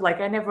what.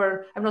 Like I'm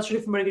not sure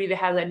if Margarida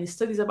has any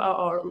studies about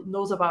or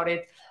knows about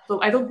it.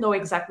 So I don't know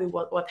exactly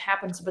what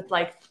happens. But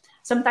like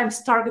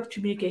sometimes target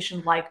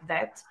communication like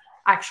that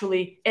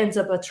actually ends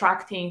up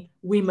attracting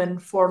women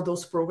for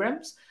those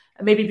programs.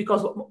 Maybe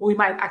because we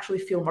might actually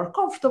feel more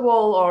comfortable,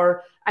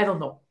 or I don't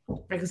know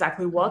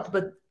exactly what,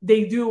 but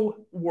they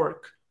do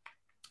work.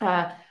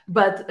 But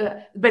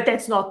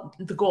that's not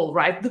the goal,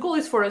 right? The goal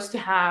is for us to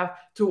have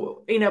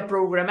in a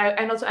program.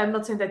 I'm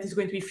not saying that it's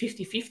going to be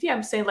 50-50.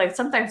 I'm saying like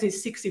sometimes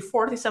it's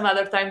 60-40, some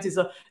other times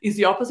is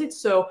the opposite.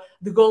 So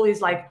the goal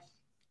is like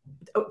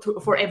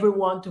for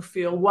everyone to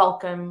feel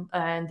welcome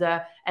and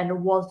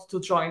want to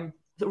join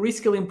the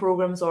reskilling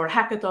programs or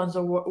hackathons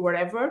or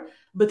whatever.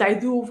 But I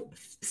do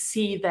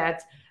see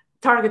that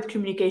target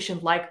communication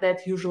like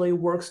that usually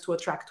works to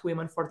attract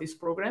women for these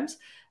programs.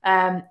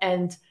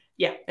 And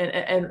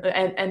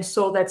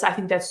so I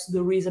think that's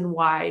the reason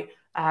why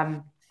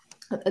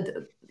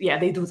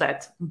they do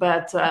that.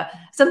 But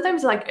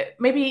sometimes like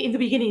maybe in the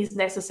beginning it's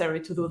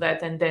necessary to do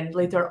that, and then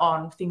later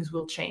on things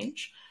will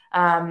change.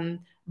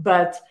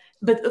 But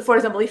for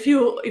example, if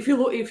you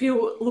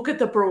look at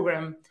the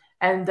program,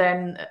 and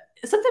then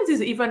sometimes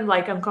it's even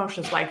like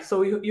unconscious, like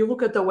so you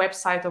look at the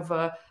website of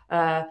a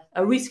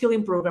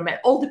reskilling program and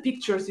all the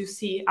pictures you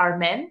see are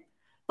men.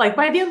 Like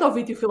by the end of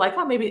it, you feel like,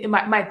 oh, maybe it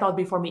might not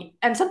be for me.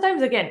 And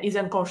sometimes, again, it's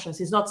unconscious.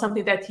 It's not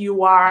something that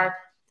you are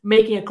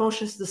making a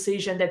conscious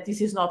decision that this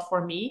is not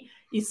for me.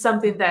 It's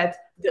something that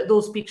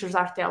those pictures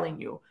are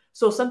telling you.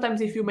 So sometimes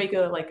if you make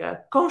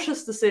a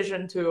conscious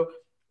decision to,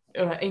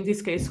 in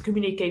this case,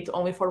 communicate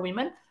only for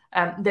women,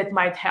 that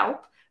might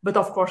help. But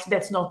of course,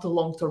 that's not the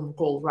long-term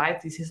goal,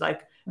 right? This is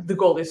like the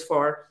goal is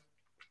for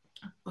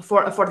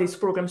these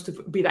programs to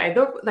be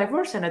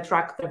diverse and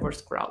attract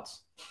diverse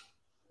crowds.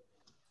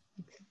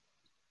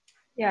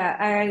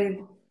 Yeah,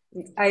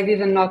 I did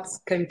not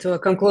come to a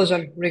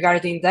conclusion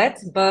regarding that,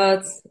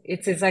 but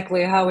it's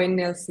exactly how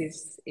Inês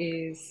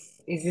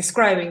is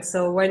describing.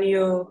 So when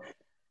you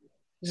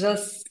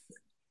just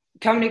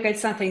communicate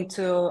something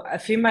to a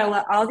female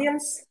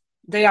audience,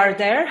 they are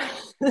there.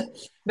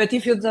 But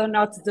if you do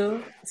not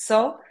do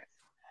so,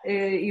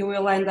 you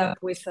will end up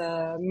with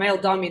a male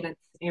dominant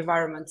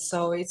environment.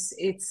 So it's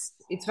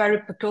very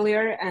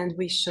peculiar, and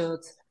we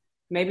should,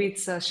 maybe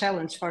it's a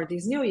challenge for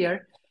this new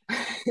year,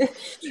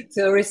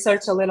 to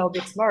research a little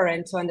bit more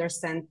and to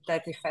understand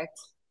that effect.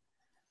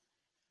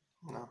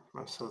 No,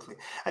 absolutely.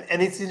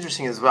 And it's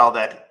interesting as well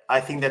that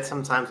I think that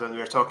sometimes when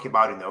we're talking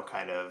about,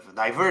 kind of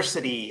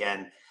diversity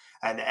and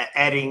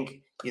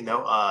adding,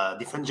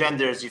 different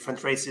genders,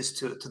 different races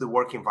to the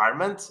work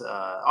environment,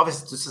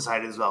 obviously to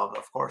society as well,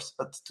 of course,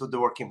 but to the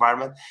work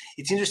environment,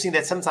 it's interesting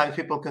that sometimes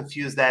people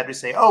confuse that. We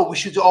say, oh, we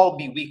should all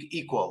be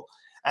equal.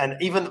 And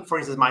even, for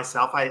instance,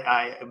 myself,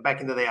 I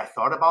back in the day, I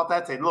thought about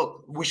that, say,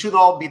 look, we should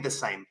all be the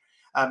same.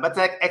 But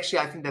actually,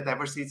 I think that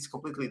diversity is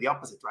completely the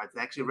opposite, right? It's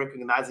actually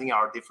recognizing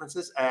our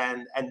differences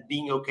and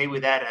being okay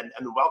with that and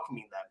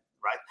welcoming them,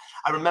 right?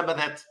 I remember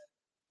that,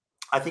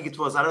 I think it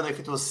was, I don't know if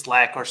it was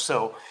Slack or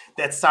so,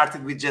 that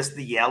started with just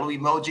the yellow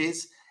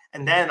emojis.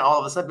 And then all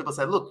of a sudden people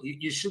said, look,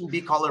 you shouldn't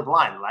be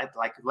colorblind, right?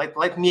 Like,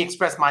 let me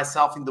express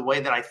myself in the way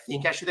that I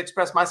think I should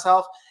express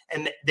myself.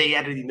 And they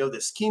added,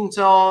 the skin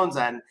tones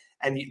and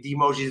the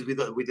emojis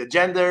with the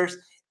genders,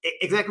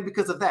 exactly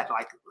because of that.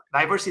 Like,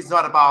 diversity is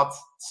not about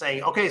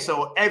saying, okay,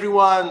 so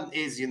everyone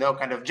is,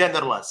 kind of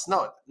genderless.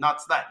 No, not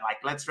that. Like,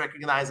 let's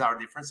recognize our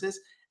differences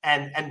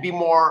and be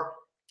more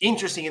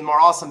interesting and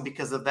more awesome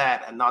because of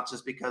that, and not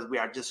just because we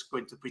are just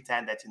going to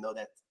pretend that,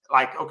 that,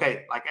 like,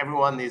 okay, like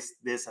everyone is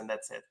this and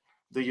that's it.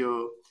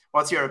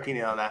 What's your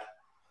opinion on that?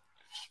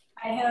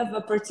 I have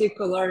a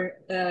particular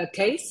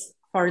case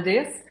for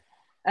this.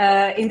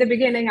 In the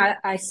beginning,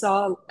 I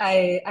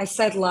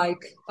said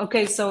like,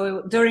 okay,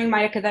 so during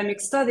my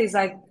academic studies,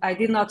 I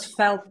did not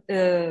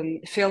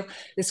feel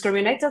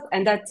discriminated,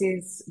 and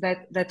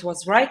that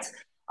was right.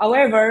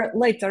 However,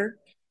 later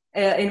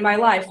in my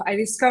life, I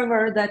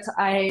discovered that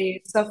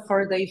I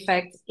suffer the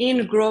effect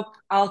in group,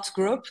 out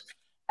group,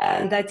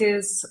 and that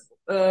is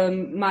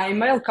my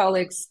male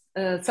colleagues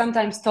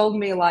sometimes told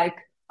me like,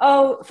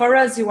 oh, for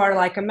us, you are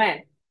like a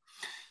man.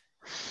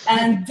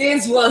 And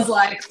this was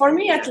like, for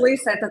me at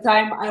least at the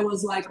time, I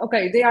was like,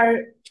 okay, they are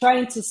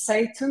trying to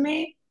say to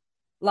me,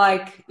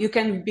 like, you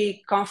can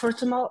be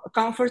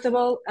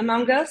comfortable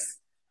among us.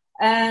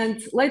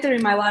 And later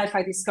in my life,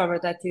 I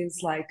discovered that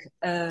is like,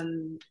 I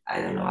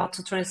don't know how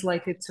to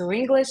translate it to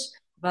English,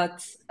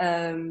 but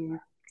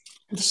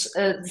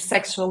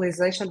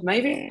sexualization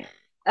maybe.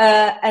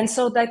 And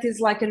so that is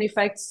like an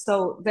effect.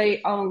 So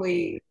they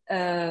only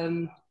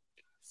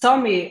saw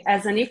me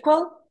as an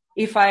equal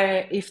if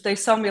they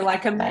saw me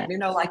like a man,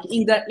 like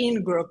in the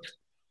in group.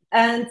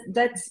 And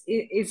that's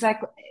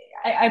exactly,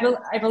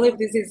 I believe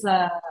this is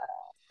and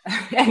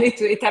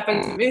it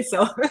happened to me,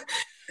 so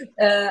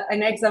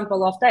an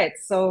example of that.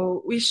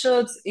 So we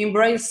should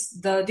embrace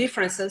the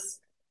differences,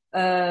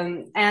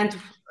 and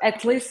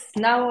at least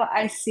now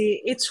I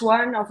see each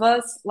one of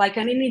us like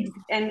an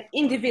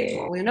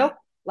individual,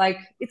 like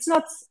it's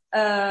not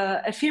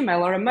a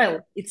female or a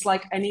male, it's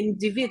like an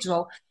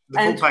individual.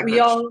 And we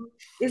all,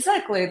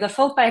 exactly, the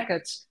full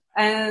package.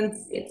 And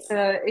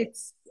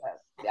it's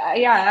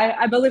yeah,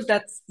 I believe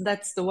that's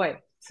the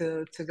way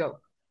to go.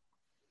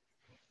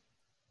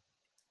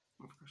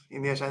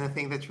 Inês,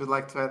 anything that you would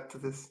like to add to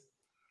this?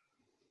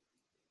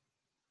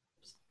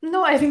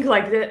 No, I think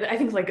like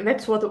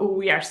that's what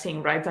we are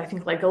seeing, right? I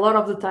think like a lot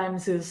of the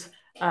times is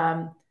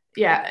I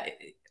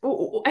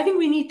think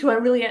we need to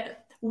really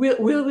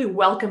we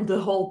welcome the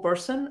whole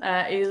person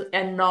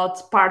and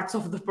not parts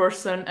of the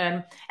person,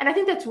 and I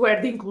think that's where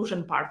the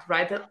inclusion part,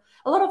 right?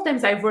 A lot of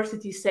times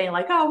diversity is saying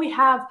like, oh, we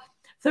have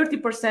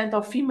 30%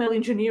 of female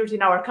engineers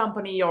in our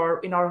company or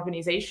in our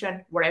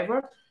organization,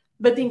 wherever.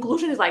 But the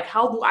inclusion is like,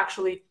 how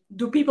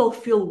do people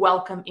feel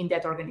welcome in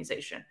that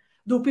organization?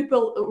 Do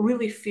people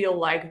really feel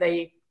like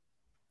they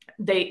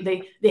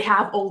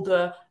have all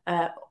the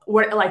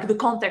like the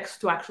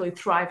context to actually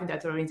thrive in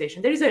that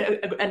organization? There is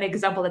an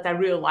example that I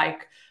really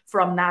like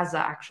from NASA,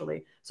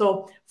 actually.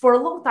 So for a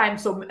long time,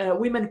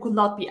 women could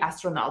not be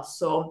astronauts.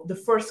 So the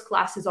first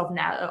classes of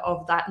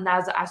that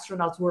NASA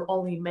astronauts were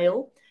only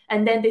male,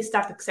 and then they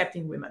start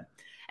accepting women.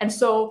 And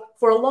so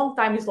for a long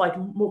time, it's like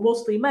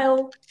mostly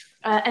male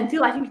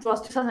until I think it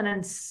was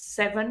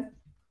 2007,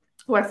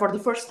 where for the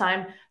first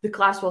time, the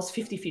class was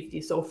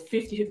 50-50. So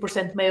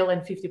 50% male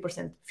and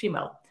 50%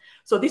 female.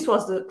 So this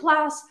was the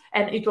class,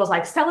 and it was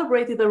like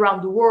celebrated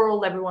around the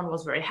world. Everyone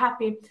was very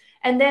happy.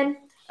 And then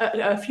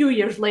a few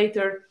years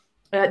later,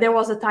 there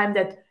was a time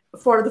that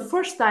for the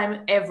first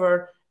time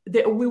ever,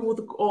 we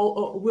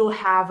will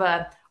have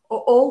an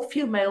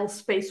all-female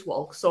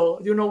spacewalk. So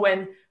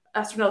when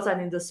astronauts are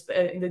in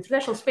the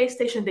International Space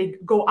Station, they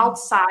go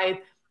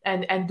outside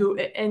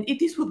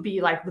this would be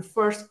like the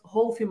first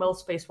whole female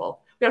spacewalk.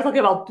 We are talking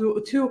about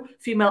two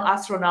female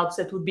astronauts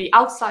that would be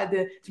outside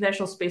the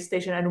International Space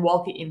Station and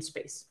walking in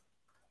space.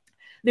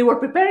 they were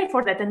preparing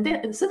for that, and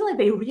then suddenly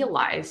they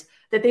realized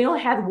that they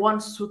only had one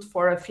suit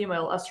for a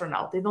female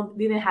astronaut. They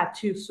didn't have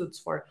two suits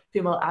for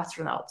female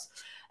astronauts.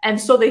 And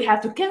so they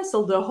had to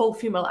cancel the whole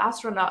female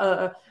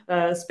astronaut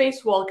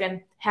spacewalk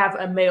and have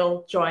a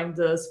male join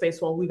the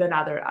spacewalk with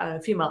another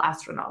female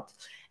astronaut.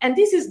 And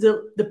this is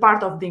the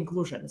part of the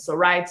inclusion. So,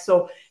 right.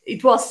 So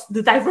it was,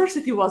 the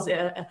diversity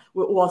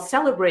was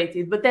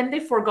celebrated, but then they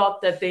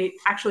forgot that they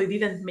actually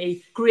didn't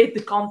create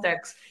the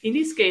context. In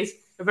this case,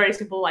 a very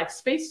simple like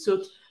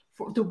spacesuit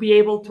to be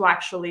able to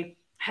actually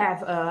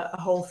have a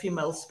whole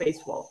female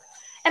spacewalk.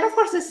 And of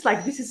course, it's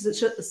like, this is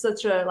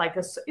such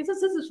a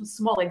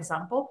small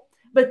example,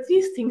 but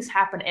these things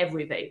happen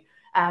every day.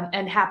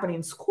 And happen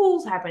in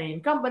schools, happen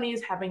in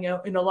companies, happening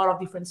in a lot of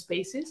different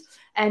spaces.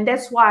 And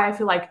that's why I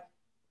feel like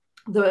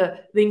the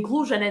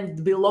inclusion and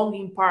the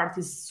belonging part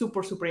is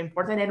super, super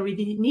important. And we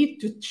need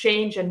to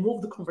change and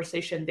move the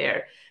conversation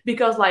there.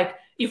 Because like,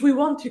 if we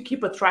want to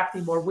keep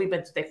attracting more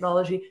women to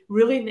technology,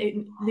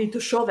 really need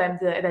to show them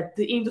that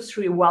the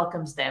industry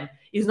welcomes them.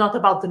 It's not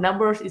about the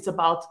numbers, it's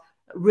about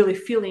really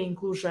feeling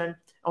inclusion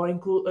or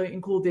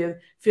included,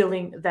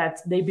 feeling that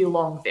they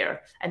belong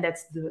there. And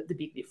that's the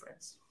big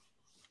difference.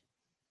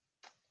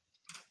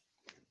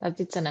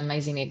 It's an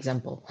amazing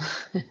example.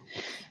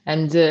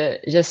 And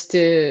just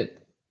to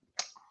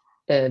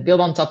build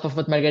on top of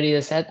what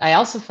Margarida said, I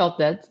also felt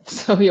that,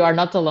 so you are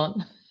not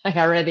alone. I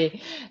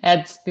already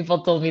had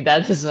people told me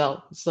that as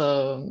well.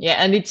 So yeah,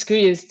 and it's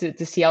curious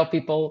to see how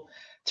people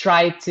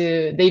try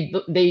to,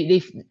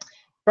 they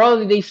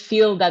probably they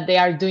feel that they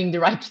are doing the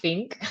right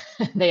thing.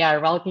 They are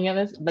welcoming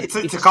us, but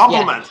it's a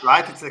compliment,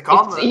 right? It's a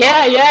compliment.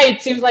 Yeah,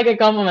 it seems like a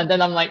compliment.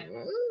 And I'm like,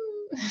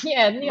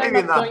 yeah, you're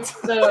maybe not.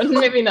 So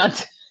maybe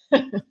not.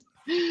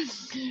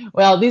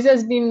 Well, this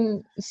has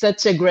been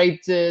such a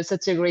great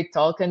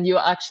talk, and you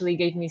actually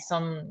gave me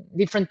some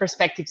different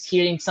perspectives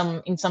here in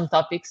some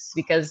topics,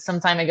 because some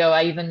time ago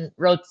I even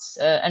wrote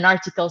an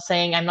article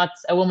saying I'm not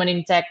a woman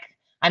in tech,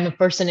 I'm a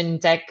person in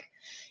tech,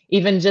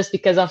 even just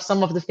because of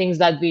some of the things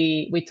that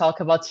we talk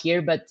about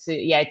here. But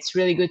yeah, it's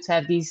really good to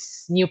have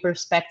this new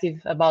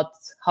perspective about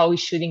how we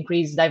should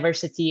increase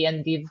diversity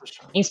and give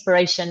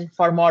inspiration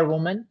for more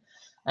women.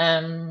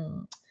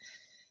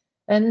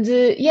 And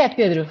yeah,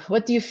 Pedro,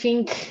 what do you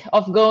think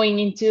of going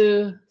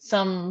into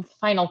some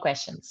final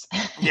questions?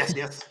 Yes,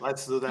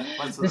 let's do that.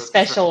 The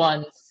special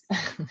ones.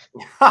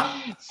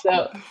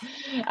 So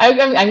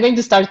I'm going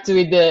to start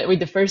with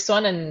the first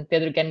one, and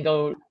Pedro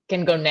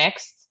can go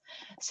next.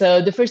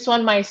 So the first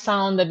one might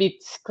sound a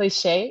bit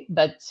cliche,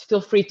 but feel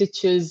free to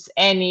choose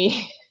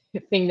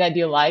anything that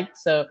you like.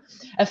 So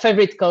a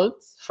favorite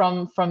quote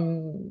from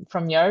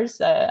yours.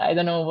 I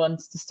don't know who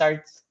wants to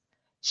start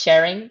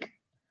sharing.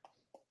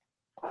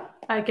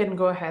 I can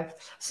go ahead.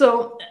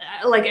 So,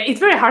 like, it's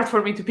very hard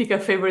for me to pick a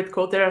favorite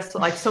quote. There are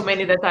like so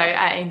many that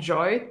I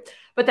enjoy.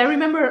 But I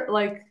remember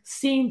like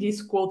seeing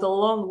this quote a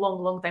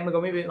long time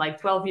ago, maybe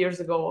like 12 years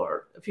ago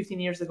or 15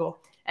 years ago,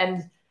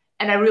 and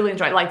I really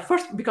enjoyed it. Like,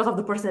 first because of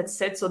the person that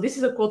said. So this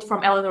is a quote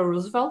from Eleanor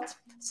Roosevelt.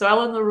 So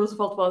Eleanor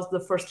Roosevelt was the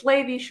first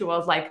lady. She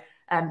was like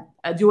a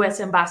U.S.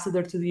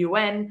 ambassador to the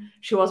UN.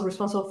 She was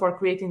responsible for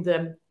creating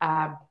the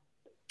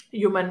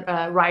Human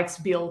Rights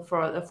Bill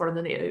for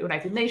the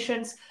United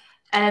Nations.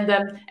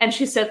 And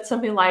she said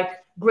something like,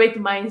 great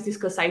minds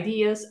discuss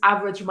ideas,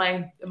 average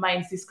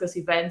minds discuss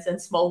events,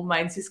 and small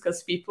minds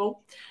discuss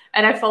people.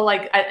 And I felt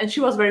like, and she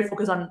was very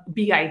focused on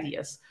big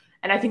ideas.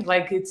 And I think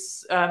like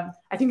it's a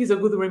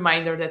good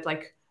reminder that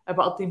like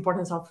about the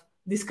importance of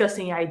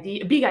discussing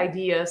big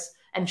ideas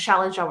and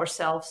challenge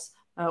ourselves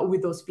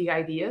with those big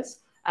ideas.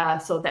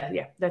 So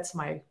that's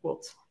my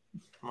quote.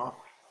 Wow.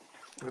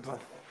 Good one.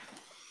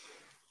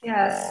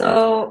 Yeah,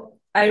 so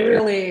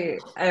I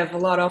have a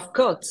lot of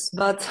quotes,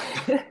 but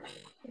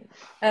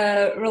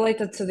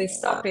related to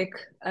this topic,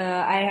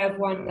 I have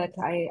one that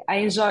I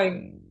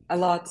enjoy a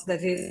lot,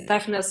 that is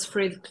Stephanus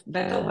Friedrich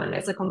Beethoven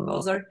as a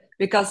composer,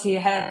 because he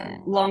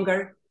no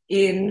longer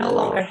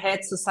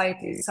had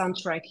society's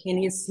soundtrack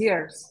in his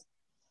ears.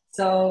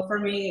 So for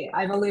me,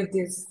 I believe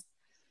this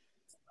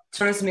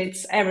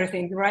transmits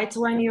everything, right?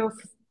 When you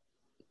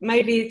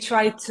maybe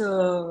try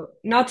to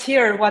not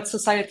hear what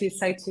society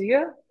say to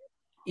you,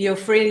 you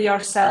free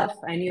yourself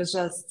and you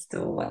just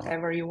do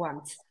whatever you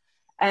want.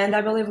 And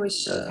I believe we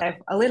should have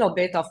a little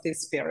bit of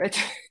this spirit.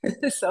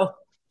 So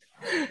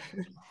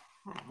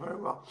very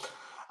well.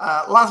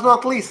 Last but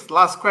not least,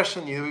 last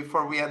question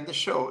before we end the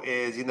show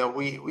is,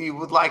 we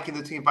would like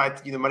to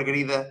invite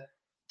Margarida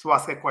to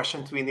ask a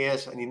question to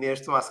Inês, and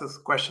Inês to ask a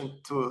question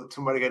to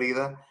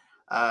Margarida.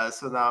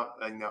 So now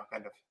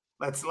kind of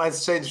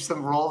let's change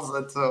some roles.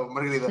 And so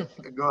Margarida,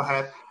 go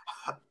ahead.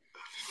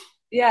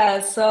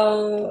 Yeah,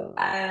 so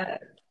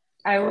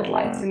I would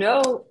like to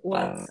know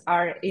what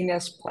are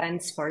Inês'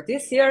 plans for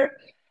this year,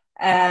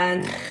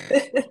 and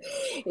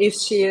if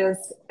she is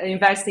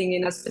investing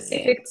in a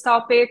specific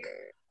topic,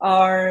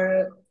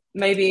 or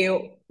maybe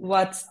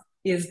what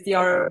is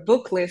your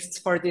book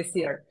list for this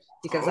year,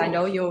 because I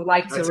know you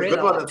like to read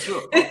a lot.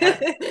 Too. Okay.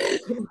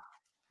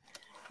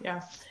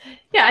 Yeah,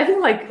 I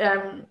think like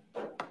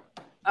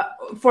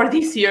for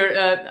this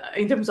year,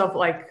 in terms of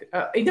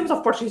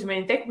Portuguese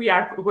Women in Tech, we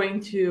are going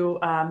to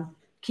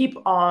keep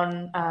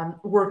on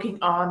working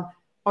on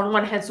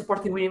one hand,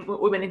 supporting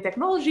women in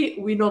technology.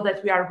 We know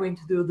that we are going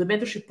to do the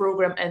mentorship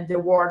program and the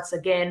awards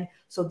again.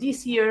 So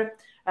this year,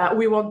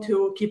 we want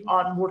to keep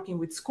on working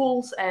with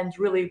schools and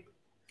really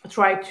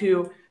try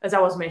to, as I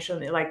was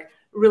mentioning, like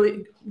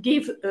really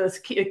give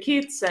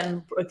kids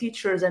and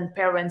teachers and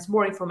parents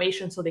more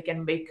information so they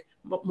can make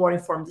more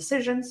informed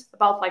decisions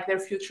about like their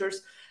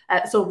futures.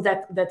 So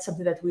that's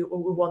something that we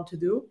want to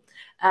do.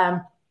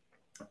 I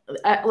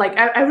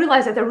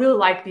realized that I really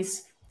like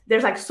this.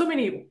 There's like so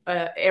many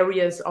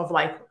areas of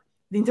like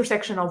the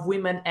intersection of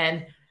women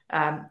and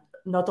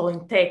not only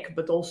in tech,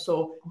 but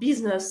also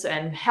business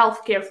and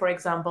healthcare, for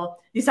example.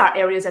 These are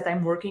areas that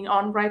I'm working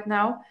on right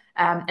now.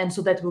 And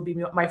so that will be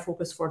my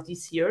focus for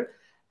this year.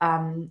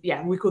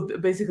 We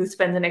could basically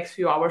spend the next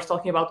few hours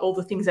talking about all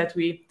the things that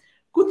we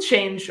could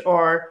change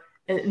or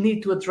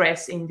need to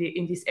address in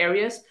these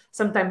areas,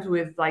 sometimes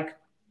with like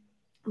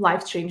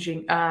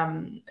life-changing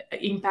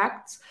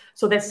impacts.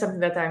 So that's something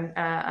that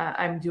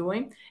I'm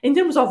doing. In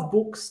terms of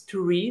books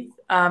to read,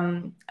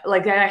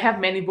 like I have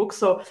many books.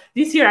 So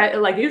this year,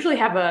 I usually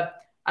have a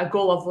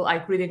goal of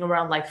like reading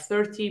around like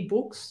 30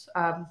 books,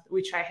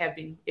 which I have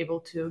been able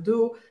to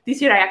do.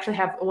 This year, I actually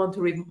want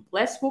to read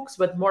less books,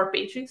 but more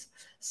pages.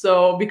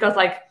 So because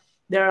like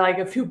there are like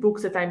a few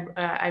books that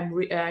I'm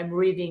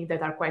reading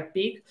that are quite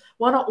big.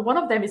 One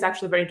of them is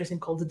actually very interesting,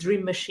 called The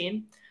Dream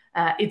Machine.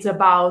 It's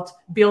about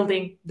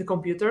building the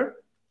computer,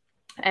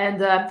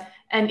 and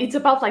it's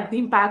about like the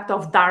impact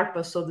of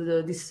DARPA, so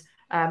this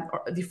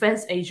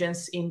defense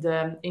agents in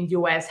the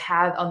US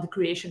had on the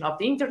creation of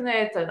the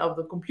internet and of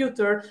the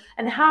computer,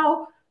 and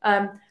how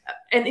and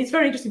it's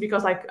very interesting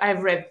because like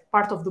I've read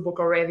part of the book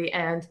already,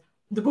 and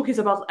the book is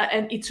about,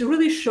 and it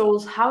really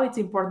shows how it's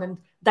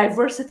important.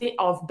 Diversity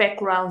of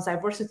backgrounds,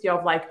 diversity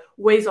of like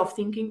ways of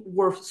thinking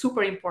were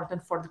super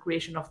important for the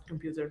creation of the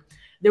computer.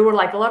 There were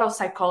like a lot of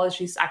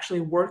psychologists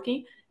actually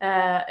working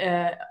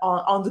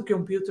on the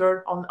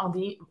computer,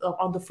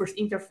 on the first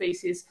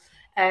interfaces,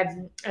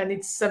 and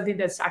it's something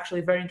that's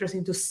actually very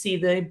interesting to see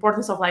the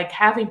importance of like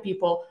having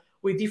people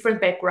with different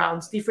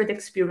backgrounds, different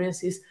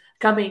experiences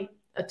coming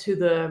to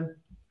the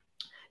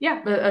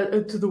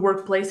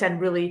workplace and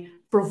really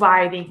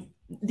providing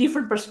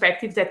different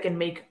perspectives that can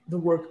make the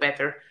work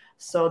better.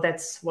 So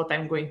that's what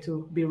I'm going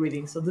to be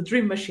reading. So The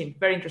Dream Machine,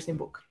 very interesting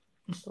book.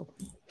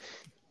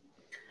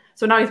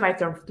 So now it's my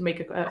turn to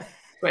make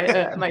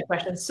my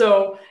question.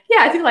 So yeah,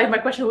 I think like my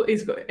question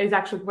is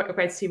actually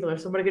quite similar.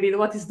 So Margarida,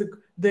 what is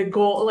the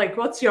goal? Like,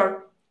 what's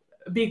your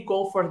big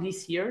goal for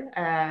this year?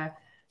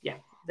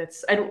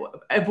 That's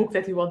a book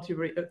that you want to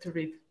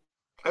read.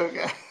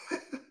 Okay.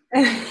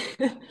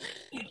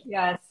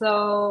 Yeah,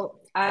 so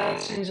I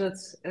changed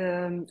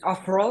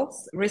of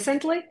roles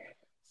recently.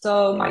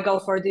 So my goal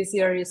for this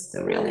year is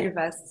to really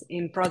invest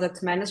in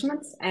product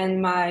management and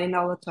my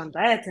knowledge on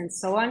that and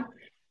so on.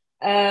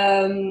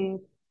 And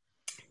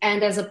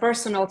as a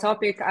personal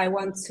topic, I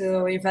want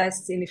to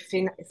invest in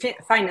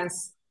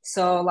finance.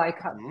 So like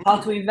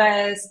how to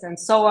invest and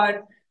so on.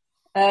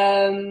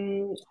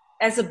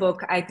 As a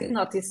book, I did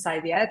not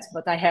decide yet,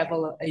 but I have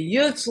a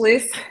huge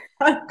list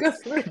of good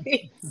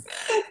reads.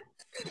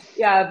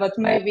 Yeah, but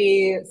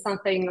maybe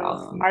something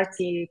of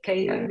Marty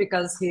Caden,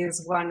 because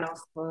he's one of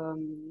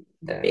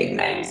the big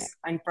names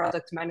in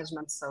product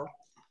management. So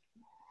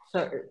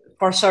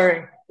for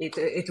sure,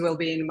 it will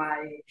be in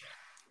my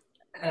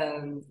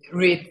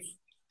read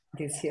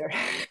this year.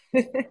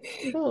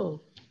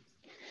 Cool.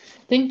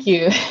 Thank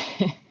you.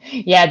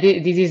 Yeah,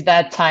 this is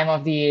that time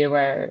of the year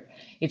where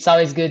it's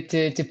always good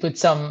to put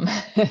some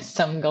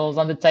goals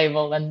on the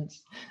table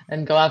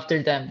and go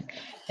after them.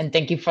 And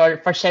thank you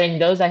for sharing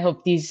those. I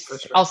hope these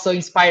also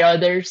inspire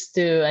others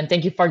and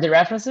thank you for the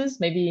references,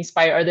 maybe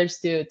inspire others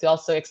to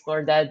also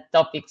explore that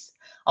topics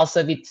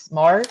also a bit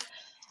more.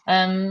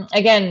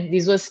 Again,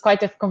 this was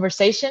quite a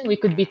conversation. We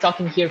could be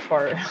talking here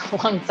for a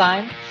long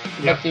time,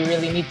 but we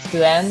really need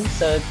to end.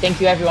 So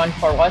thank you everyone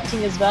for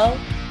watching as well.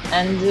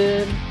 And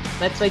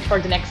let's wait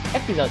for the next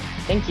episode.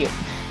 Thank you.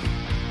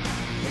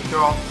 Thank you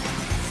all.